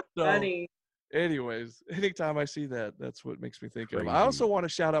is so funny. Anyways, anytime I see that, that's what makes me think of. I also want to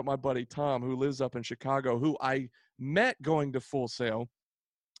shout out my buddy Tom, who lives up in Chicago, who I met going to Full Sail,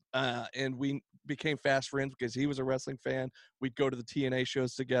 and we became fast friends because he was a wrestling fan. We'd go to the TNA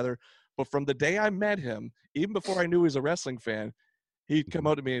shows together. But from the day I met him, even before I knew he was a wrestling fan, he came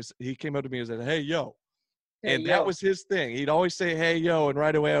up to me and said, "Hey, yo." And that was his thing. He'd always say, "Hey, yo." And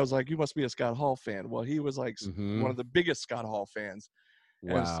right away I was like, "You must be a Scott Hall fan." Well, he was like one of the biggest Scott Hall fans.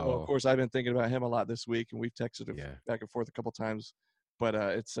 Wow. And so, of course, I've been thinking about him a lot this week, and we've texted back and forth a couple times. But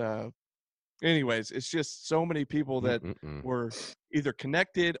anyways, it's just so many people that were either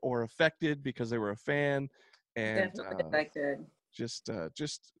connected or affected because they were a fan, and definitely affected. Just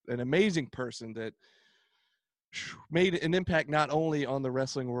an amazing person that made an impact not only on the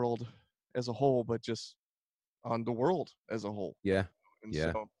wrestling world as a whole, but just on the world as a whole. Yeah, and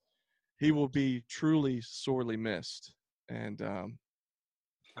so he will be truly sorely missed, and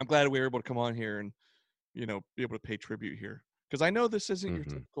I'm glad we were able to come on here and, be able to pay tribute here. Because I know this isn't your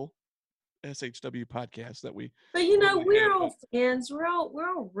typical SHW podcast that we. But we're all fans. We're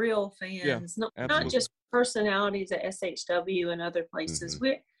all real fans. Yeah, not just personalities at SHW and other places.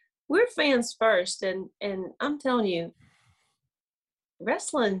 We're fans first, and I'm telling you,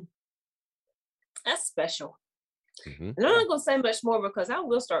 wrestling, that's special. And I'm not gonna say much more because I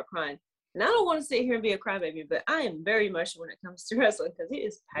will start crying. And I don't want to sit here and be a crybaby, but I am very emotional when it comes to wrestling because it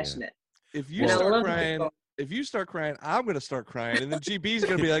is passionate. Yeah. If you start crying, I'm going to start crying. And then GB's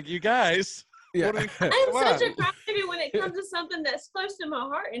going to be like, you guys. Yeah. I'm such a crybaby when it comes to something that's close to my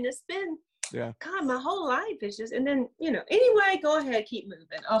heart. And it's been, God, my whole life is just, and then, anyway, go ahead, keep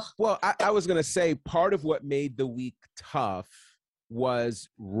moving. Oh. Well, I was going to say part of what made the week tough was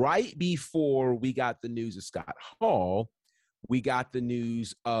right before we got the news of Scott Hall, we got the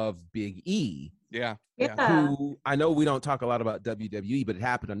news of Big E. Yeah. Who, I know we don't talk a lot about WWE, but it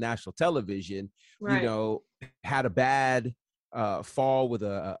happened on national television. Right. Had a bad fall with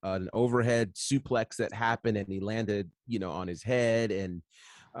an overhead suplex that happened, and he landed, on his head, and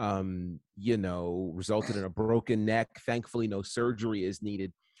resulted in a broken neck. Thankfully, no surgery is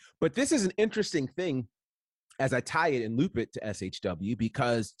needed. But this is an interesting thing as I tie it and loop it to SHW,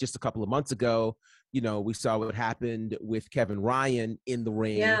 because just a couple of months ago, we saw what happened with Kevin Ryan in the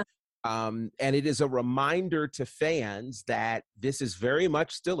ring. Yeah. And it is a reminder to fans that this is very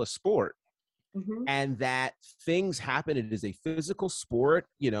much still a sport, and that things happen. It is a physical sport.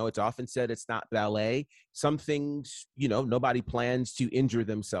 It's often said it's not ballet. Some things, nobody plans to injure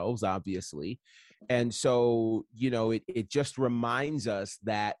themselves, obviously. And so, it just reminds us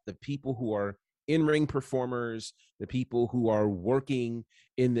that the people who are in-ring performers, the people who are working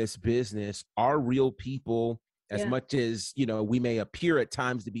in this business are real people. As much as, we may appear at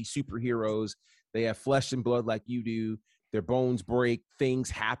times to be superheroes, they have flesh and blood like you do. Their bones break, things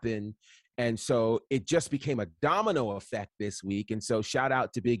happen. And so it just became a domino effect this week. And so shout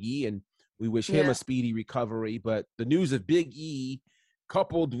out to Big E, and we wish him a speedy recovery. But the news of Big E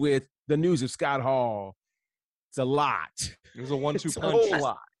coupled with the news of Scott Hall, it's a lot. It was a 1-2 punch. It's a whole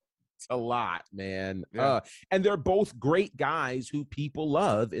lot. It's a lot, man. Yeah. And they're both great guys who people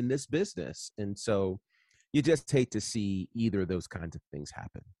love in this business. And so you just hate to see either of those kinds of things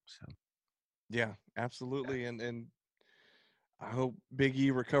happen. So, yeah, absolutely. And I hope Big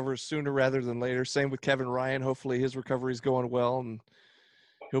E recovers sooner rather than later. Same with Kevin Ryan. Hopefully his recovery is going well, and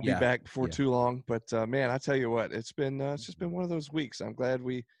he'll be back before too long. But man, I tell you what, it's just been one of those weeks. I'm glad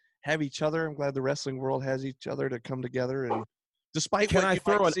we have each other. I'm glad the wrestling world has each other to come together. And despite Can I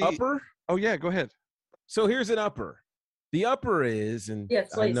throw an upper? Oh yeah, go ahead. So here's an upper. The upper is, and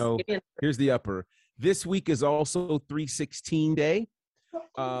I know here's the upper. This week is also 316 Day.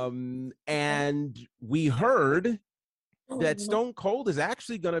 And we heard that Stone Cold is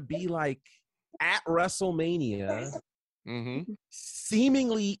actually going to be like at WrestleMania,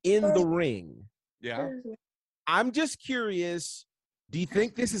 seemingly in the ring. Yeah. I'm just curious, Do you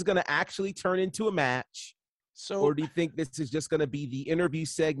think this is going to actually turn into a match? Or do you think this is just going to be the interview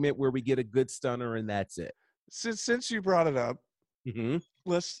segment where we get a good stunner and that's it? Since you brought it up,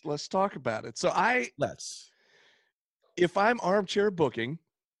 let's talk about it. So if I'm armchair booking,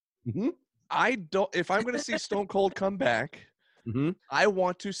 if I'm going to see Stone Cold come back, I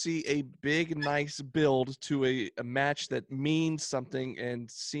want to see a big, nice build to a match that means something and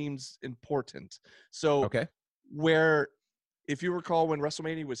seems important. So where, if you recall when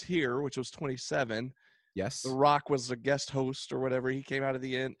WrestleMania was here, which was 27, yes, The Rock was a guest host or whatever. He came out of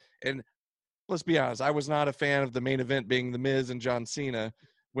the end, and let's be honest, I was not a fan of the main event being The Miz and John Cena.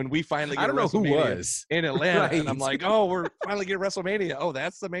 When we finally get WrestleMania in Atlanta, and I'm like, oh, we're finally getting WrestleMania. Oh,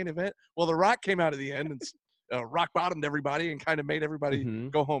 that's the main event. Well, The Rock came out of the end and rock bottomed everybody and kind of made everybody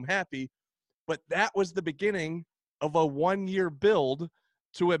go home happy. But that was the beginning of a 1-year build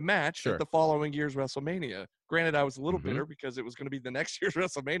to a match at the following year's WrestleMania. Granted, I was a little bitter because it was going to be the next year's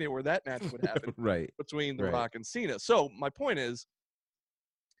WrestleMania where that match would happen between The Rock and Cena. So my point is,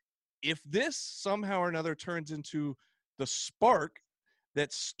 if this somehow or another turns into the spark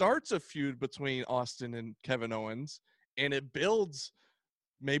that starts a feud between Austin and Kevin Owens, and it builds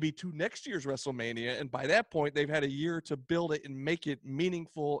maybe to next year's WrestleMania, and by that point, they've had a year to build it and make it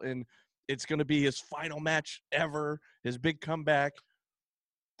meaningful, and it's going to be his final match ever, his big comeback,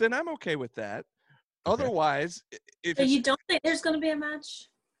 then I'm okay with that. Otherwise, if you don't think there's going to be a match?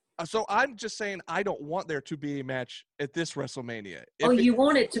 So I'm just saying I don't want there to be a match at this WrestleMania. You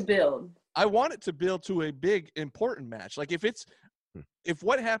want it to build? I want it to build to a big, important match. Like if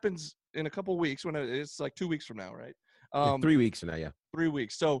what happens in a couple weeks, when it's like 2 weeks from now, right? 3 weeks from now, yeah. 3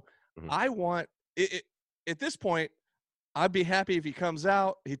 weeks. So I want it, at this point, I'd be happy if he comes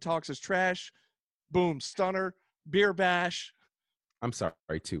out, he talks his trash, boom, stunner, beer bash. I'm sorry,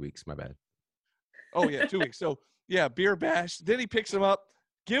 2 weeks, my bad. Oh, yeah, 2 weeks. So, yeah, beer bash. Then he picks him up,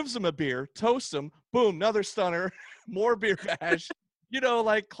 gives him a beer, toasts him, boom, another stunner, more beer bash.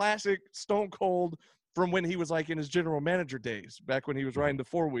 Like classic Stone Cold from when he was like in his general manager days, back when he was riding the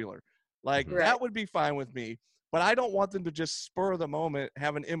four-wheeler. Like, that would be fine with me. But I don't want them to just spur the moment,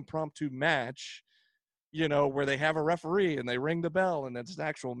 have an impromptu match, where they have a referee and they ring the bell and it's an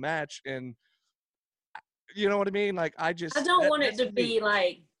actual match. And you know what I mean? Like, I don't want it to be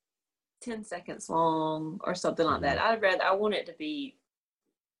like 10 seconds long or something like that. I want it to be,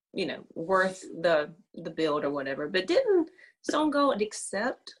 worth the build or whatever. But didn't Stone Cold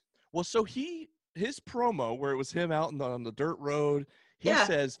accept? Well, so his promo where it was him out on the dirt road, he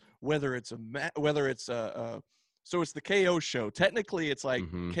says whether it's so it's the KO show. Technically, it's like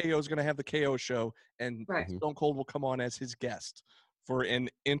KO's going to have the KO show, and Stone Cold will come on as his guest for an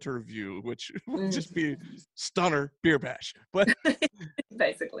interview, which would just be stunner beer bash. But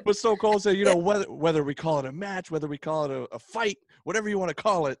basically, but Stone Cold said, whether we call it a match, whether we call it a fight, whatever you want to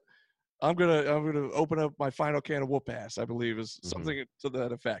call it, I'm gonna open up my final can of whoop ass, I believe is something to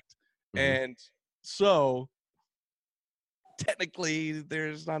that effect. And so technically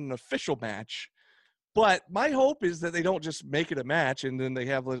there's not an official match, but my hope is that they don't just make it a match and then they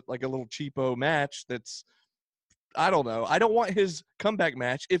have like a little cheapo match that's, I don't know. I don't want his comeback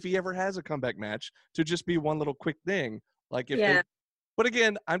match, if he ever has a comeback match, to just be one little quick thing. Like but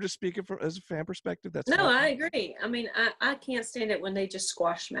again, I'm just speaking as a fan perspective. I agree. I mean, I can't stand it when they just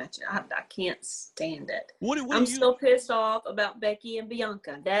squash match. I can't stand it. I'm so pissed off about Becky and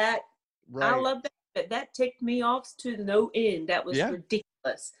Bianca. I love that, but that ticked me off to no end. That was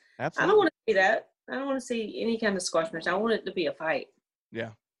ridiculous. Absolutely. I don't want to see that. I don't want to see any kind of squash match. I want it to be a fight.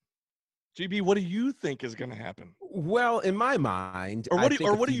 Yeah. GB, what do you think is going to happen? Well, in my mind, what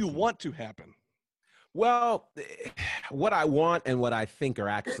do you want to happen? Well, what I want and what I think are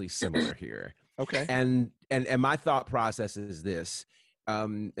actually similar here. Okay. And my thought process is this,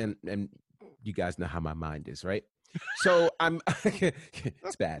 and you guys know how my mind is, right? So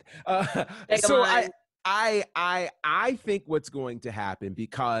it's bad. So I think what's going to happen,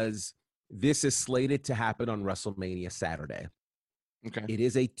 because this is slated to happen on WrestleMania Saturday. Okay. It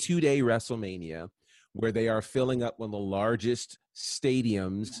is a 2-day WrestleMania where they are filling up one of the largest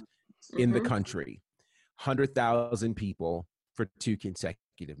stadiums in the country, 100,000 people for 2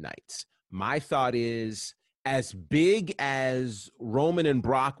 consecutive nights. My thought is, as big as Roman and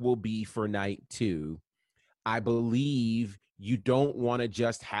Brock will be for night 2, I believe you don't want to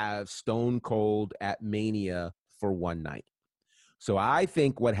just have Stone Cold at Mania for one night. So I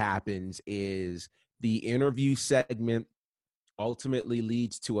think what happens is the interview segment ultimately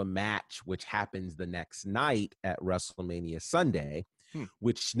leads to a match, which happens the next night at WrestleMania Sunday,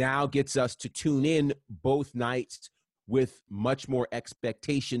 which now gets us to tune in both nights with much more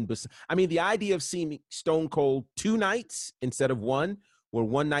expectation. I mean, the idea of seeing Stone Cold 2 nights instead of 1, where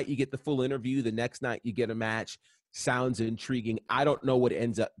one night you get the full interview, the next night you get a match, sounds intriguing. I don't know what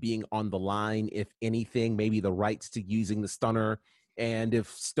ends up being on the line, if anything, maybe the rights to using the stunner. And if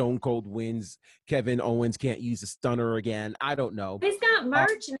Stone Cold wins, Kevin Owens can't use the stunner again. I don't know. He's got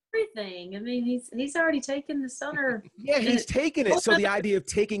merch and everything. I mean, he's already taken the stunner. Yeah, he's taken it. So the idea of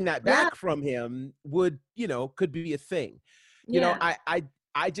taking that back from him would, could be a thing. You know,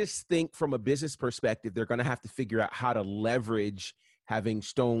 I just think from a business perspective, they're going to have to figure out how to leverage having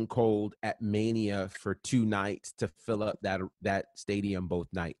Stone Cold at Mania for 2 nights to fill up that stadium both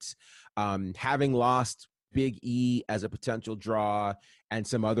nights. Having lost Big E as a potential draw and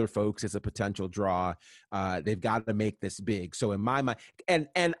some other folks as a potential draw, they've got to make this big. So in my mind,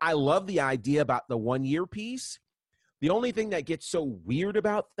 and I love the idea about the 1-year piece. The only thing that gets so weird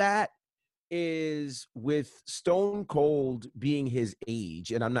about that is with Stone Cold being his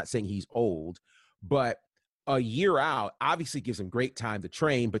age, and I'm not saying he's old, but a year out obviously gives him great time to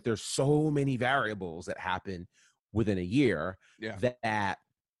train, but there's so many variables that happen within a year that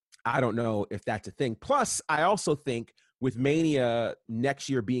I don't know if that's a thing. Plus, I also think with Mania next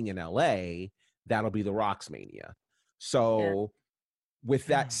year being in LA, that'll be the Rock's Mania. So with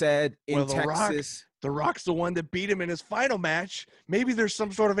that said, in Texas, The Rock's the one that beat him in his final match. Maybe there's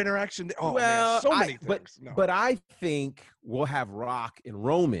some sort of interaction. Oh, well, man, so many things. But I think we'll have Rock and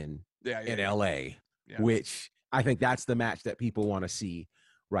Roman in LA, which I think that's the match that people want to see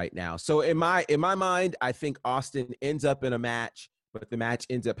right now. So in my mind, I think Austin ends up in a match, but the match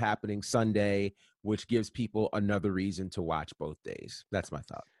ends up happening Sunday, which gives people another reason to watch both days. That's my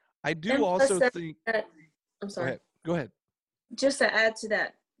thought. I do also think. I'm sorry. Go ahead. Just to add to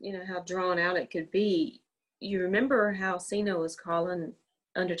that, how drawn out it could be. You remember how Cena was calling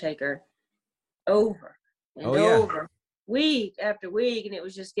Undertaker over and over, week after week, and it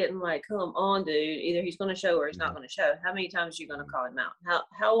was just getting like, come on, dude. Either he's going to show or he's not going to show. How many times are you going to call him out?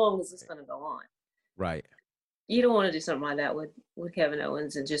 How long is this going to go on? Right. You don't want to do something like that with Kevin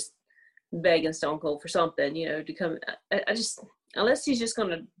Owens and just begging Stone Cold for something, to come. I just, unless he's just going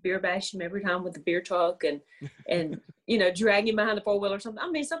to beer bash him every time with the beer truck and drag him behind the 4-wheel or something. I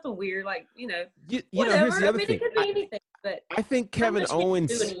mean, something weird, like, here's whatever. the other it thing. could be anything. But I think Kevin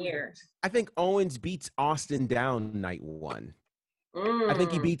Owens. Do in a year? I think Owens beats Austin down night 1. I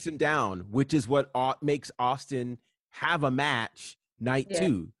think he beats him down, which is what makes Austin have a match night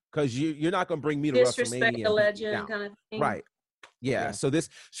 2. Because you're not going to bring me to Disrespect WrestleMania. the legend kind of thing. Right. Yeah. So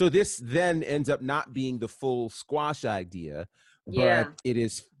this then ends up not being the full squash idea, but it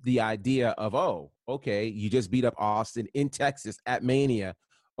is the idea of, okay, you just beat up Austin in Texas at Mania.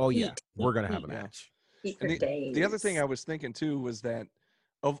 Oh yeah, we're gonna have a match. The other thing I was thinking too was that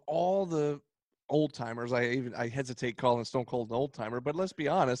of all the old timers, I hesitate calling Stone Cold an old timer, but let's be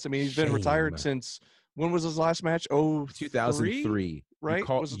honest. I mean, he's been retired since. When was his last match? 2003. Right?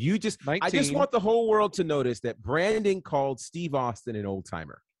 I just want the whole world to notice that Brandon called Steve Austin an old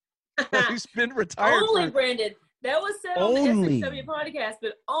timer. He's been retired. Only Brandon. That was said on the SHW podcast,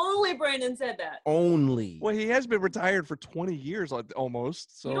 but only Brandon said that. Only. Well, he has been retired for 20 years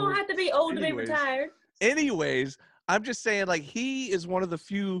almost. So you don't have to be old to be retired. Anyways, I'm just saying, like, he is one of the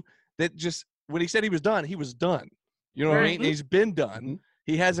few that just, when he said he was done, he was done. You know what I mean? He's been done.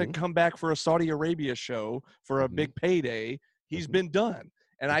 He hasn't come back for a Saudi Arabia show for a big payday. He's been done.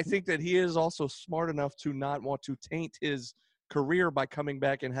 And I think that he is also smart enough to not want to taint his career by coming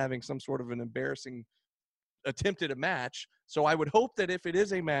back and having some sort of an embarrassing attempt at a match. So I would hope that if it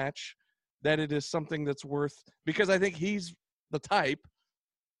is a match, that it is something that's worth, because I think he's the type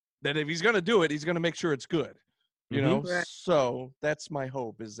that if he's going to do it, he's going to make sure it's good. You know? Right. So that's my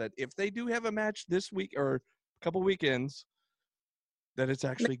hope, is that if they do have a match this week or a couple weekends, that it's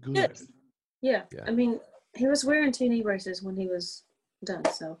actually good. Yeah. I mean, he was wearing 2 knee braces when he was done,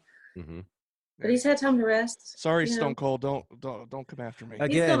 so. But he's had time to rest. Sorry, Stone Cold. Don't come after me. Again,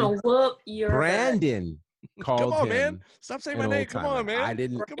 he's gonna whoop your Brandon called come on, him. Man. Stop saying my name. Come on, man. I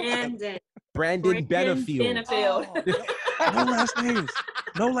didn't. Brandon Benefield. No last names.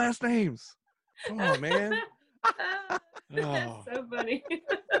 No last names. Come on, man. That's so funny.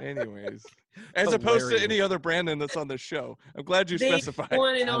 Anyways, as opposed to any other Brandon that's on the show, I'm glad you specified.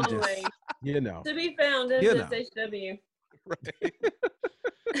 One and only. To be found at SHW. Right.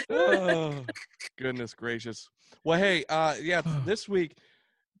 Oh, goodness gracious. Well, hey, this week,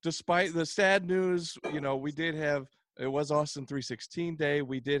 despite the sad news, we did have, it was Austin 316 Day.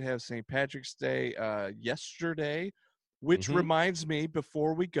 We did have St. Patrick's Day yesterday, which reminds me,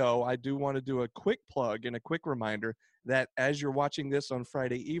 before we go, I do want to do a quick plug and a quick reminder that as you're watching this on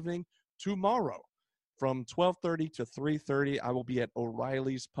Friday evening, tomorrow, from 12:30 to 3:30. I will be at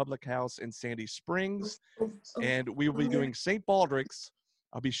O'Reilly's Public House in Sandy Springs, and we will be doing St. Baldrick's.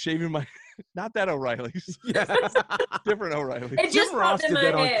 I'll be shaving my, not that O'Reilly's, Yeah. different O'Reilly's. It just Ross popped in did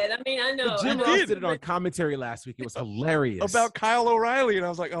that my on- head. I mean, I know. Jim I know. Ross did it on commentary last week. It was hilarious. About Kyle O'Reilly, and I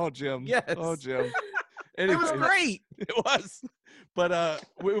was like, "Oh, Jim, Yes. oh, Jim." it was Anyway, great. It was. But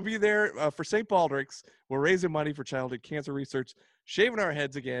we'll be there for St. Baldrick's. We're raising money for childhood cancer research, shaving our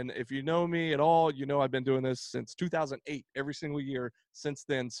heads again. If you know me at all, you know I've been doing this since 2008, every single year since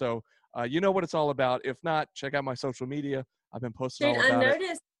then. So you know what it's all about. If not, check out my social media. I've been posting Dude, all I about it.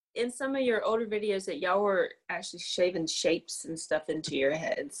 noticed in some of your older videos that y'all were actually shaving shapes and stuff into your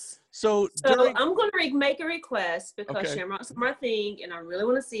heads. So So during, I'm going to make a request because Okay. shamrocks are my thing, and I really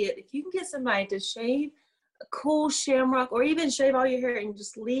want to see it. If you can get somebody to shave a cool shamrock, or even shave all your hair and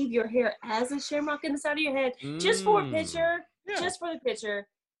just leave your hair as a shamrock in the side of your head, just for a picture, Yeah. just for the picture,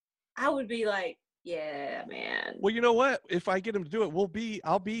 I would be like, yeah, man. well, you know what? If I get him to do it,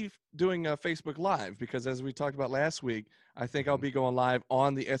 I'll be doing a Facebook Live, because as we talked about last week, I think I'll be going live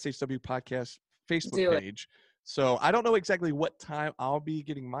on the SHW Podcast Facebook Do it. page. So I don't know exactly what time I'll be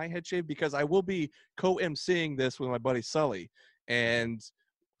getting my head shaved, because I will be co-emceeing this with my buddy Sully. And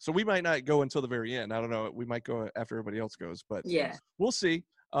so we might not go until the very end. I don't know. We might go after everybody else goes, but Yeah. we'll see.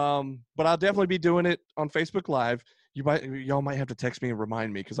 But I'll definitely be doing it on Facebook Live. Y'all might have to text me and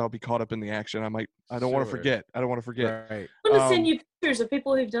remind me, because I'll be caught up in the action. I don't want to Sure. forget. I don't want to forget. Right. I'm going to send you pictures of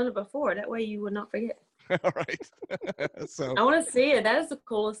people who've done it before. That way you would not forget. All right. So I want to see it. That is the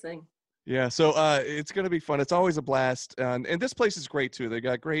coolest thing. yeah, so it's going to be fun. It's always a blast. And this place is great, too. They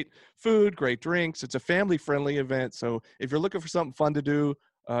got great food, great drinks. It's a family-friendly event. So if you're looking for something fun to do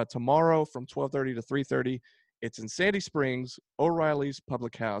tomorrow from 12:30 to 3:30, it's in Sandy Springs, O'Reilly's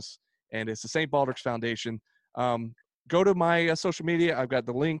Public House, and it's the St. Baldrick's Foundation. Go to my social media. I've got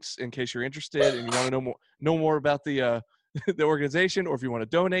the links in case you're interested and you want to know more about the the organization, or if you want to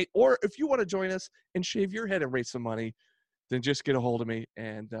donate, or if you want to join us and shave your head and raise some money, then just get a hold of me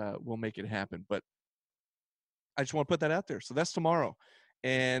and we'll make it happen. But I just want to put that out there. So that's tomorrow.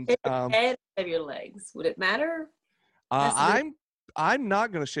 And Shave your head, shave your legs. Would it matter? I'm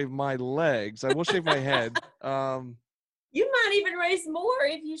not going to shave my legs. I will shave my head. You might even raise more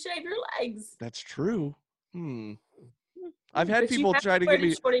if you shave your legs. That's true. I've had But you people have try to wear get me.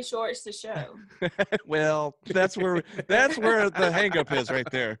 the shorty shorts to show. Well, that's where the hang up is right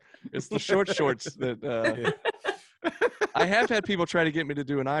there. It's the short shorts that I have had people try to get me to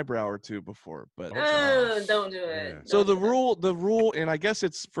do an eyebrow or two before, but Oh, don't do it. Yeah. so Don't the do rule, and I guess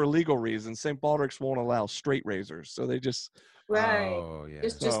it's for legal reasons, St. Baldrick's won't allow straight razors. So they just, it. Right. Oh, yeah.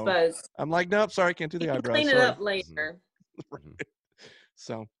 Just So, buzz. I'm like, nope, sorry, I can't do the You can eyebrows. clean it sorry. up later.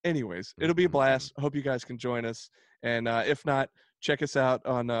 So anyways, it'll be a blast. I hope you guys can join us. And if not, check us out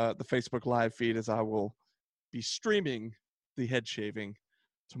on the Facebook Live feed, as I will be streaming the head shaving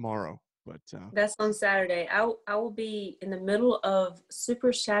tomorrow. But That's on Saturday. I will be in the middle of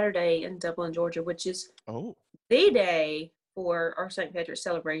Super Saturday in Dublin, Georgia, which is oh, the day for our St. Patrick's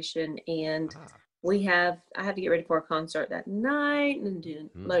celebration. And I have to get ready for a concert that night and do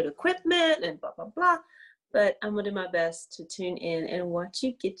load equipment and blah, blah, blah. But I'm going to do my best to tune in and watch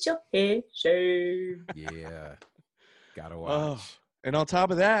you get your head shaved. Yeah. Gotta watch. oh. And on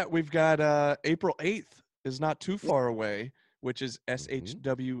top of that, we've got April 8th is not too far away, which is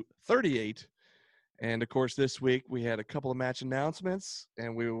SHW 38. And of course, this week we had a couple of match announcements,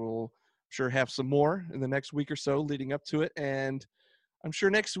 and we will sure have some more in the next week or so leading up to it. And I'm sure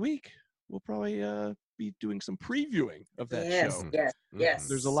next week we'll probably be doing some previewing of that show. Yes.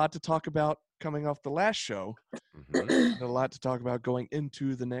 There's a lot to talk about coming off the last show, and a lot to talk about going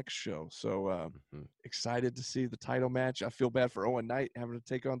into the next show. So excited to see the title match. I feel bad for Owen Knight having to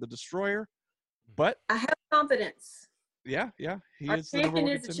take on the Destroyer, but I have confidence. yeah, he Our is the number champion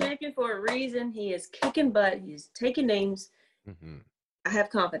one is a contender. champion for a reason. He is kicking butt. He's taking names. I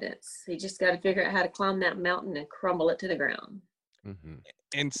have confidence. He just got to figure out how to climb that mountain and crumble it to the ground.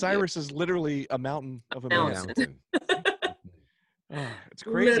 And Cyrus is literally a mountain of a Mountain. man. Oh, it's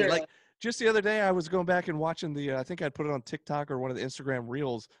crazy. Literally. Like just the other day, I was going back and watching the. I think I'd put it on TikTok or one of the Instagram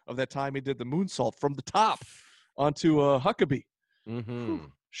reels of that time he did the moonsault from the top onto Huckabee.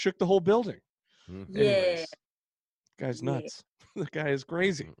 Shook the whole building. Yeah. Anyways, guy's nuts. The guy is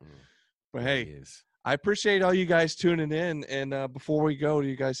crazy. But hey, I appreciate all you guys tuning in. And before we go, do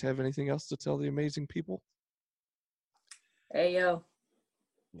you guys have anything else to tell the amazing people? Hey, yo.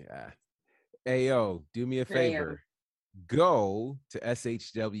 Yeah. Hey, yo, do me a Hey, yo. favor. Go to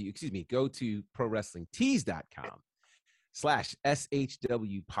go to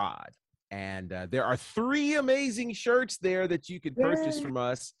prowrestlingtees.com/SHW pod. And there are 3 amazing shirts there that you could purchase Yay. from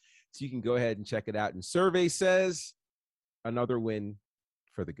us. So you can go ahead and check it out. And survey says another win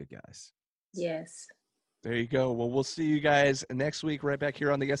for the good guys. Yes. There you go. Well, we'll see you guys next week right back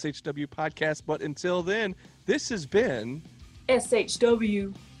here on the SHW podcast. But until then, this has been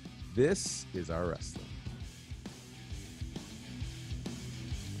SHW. This is our wrestling.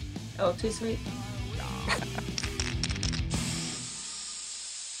 Oh, too sweet.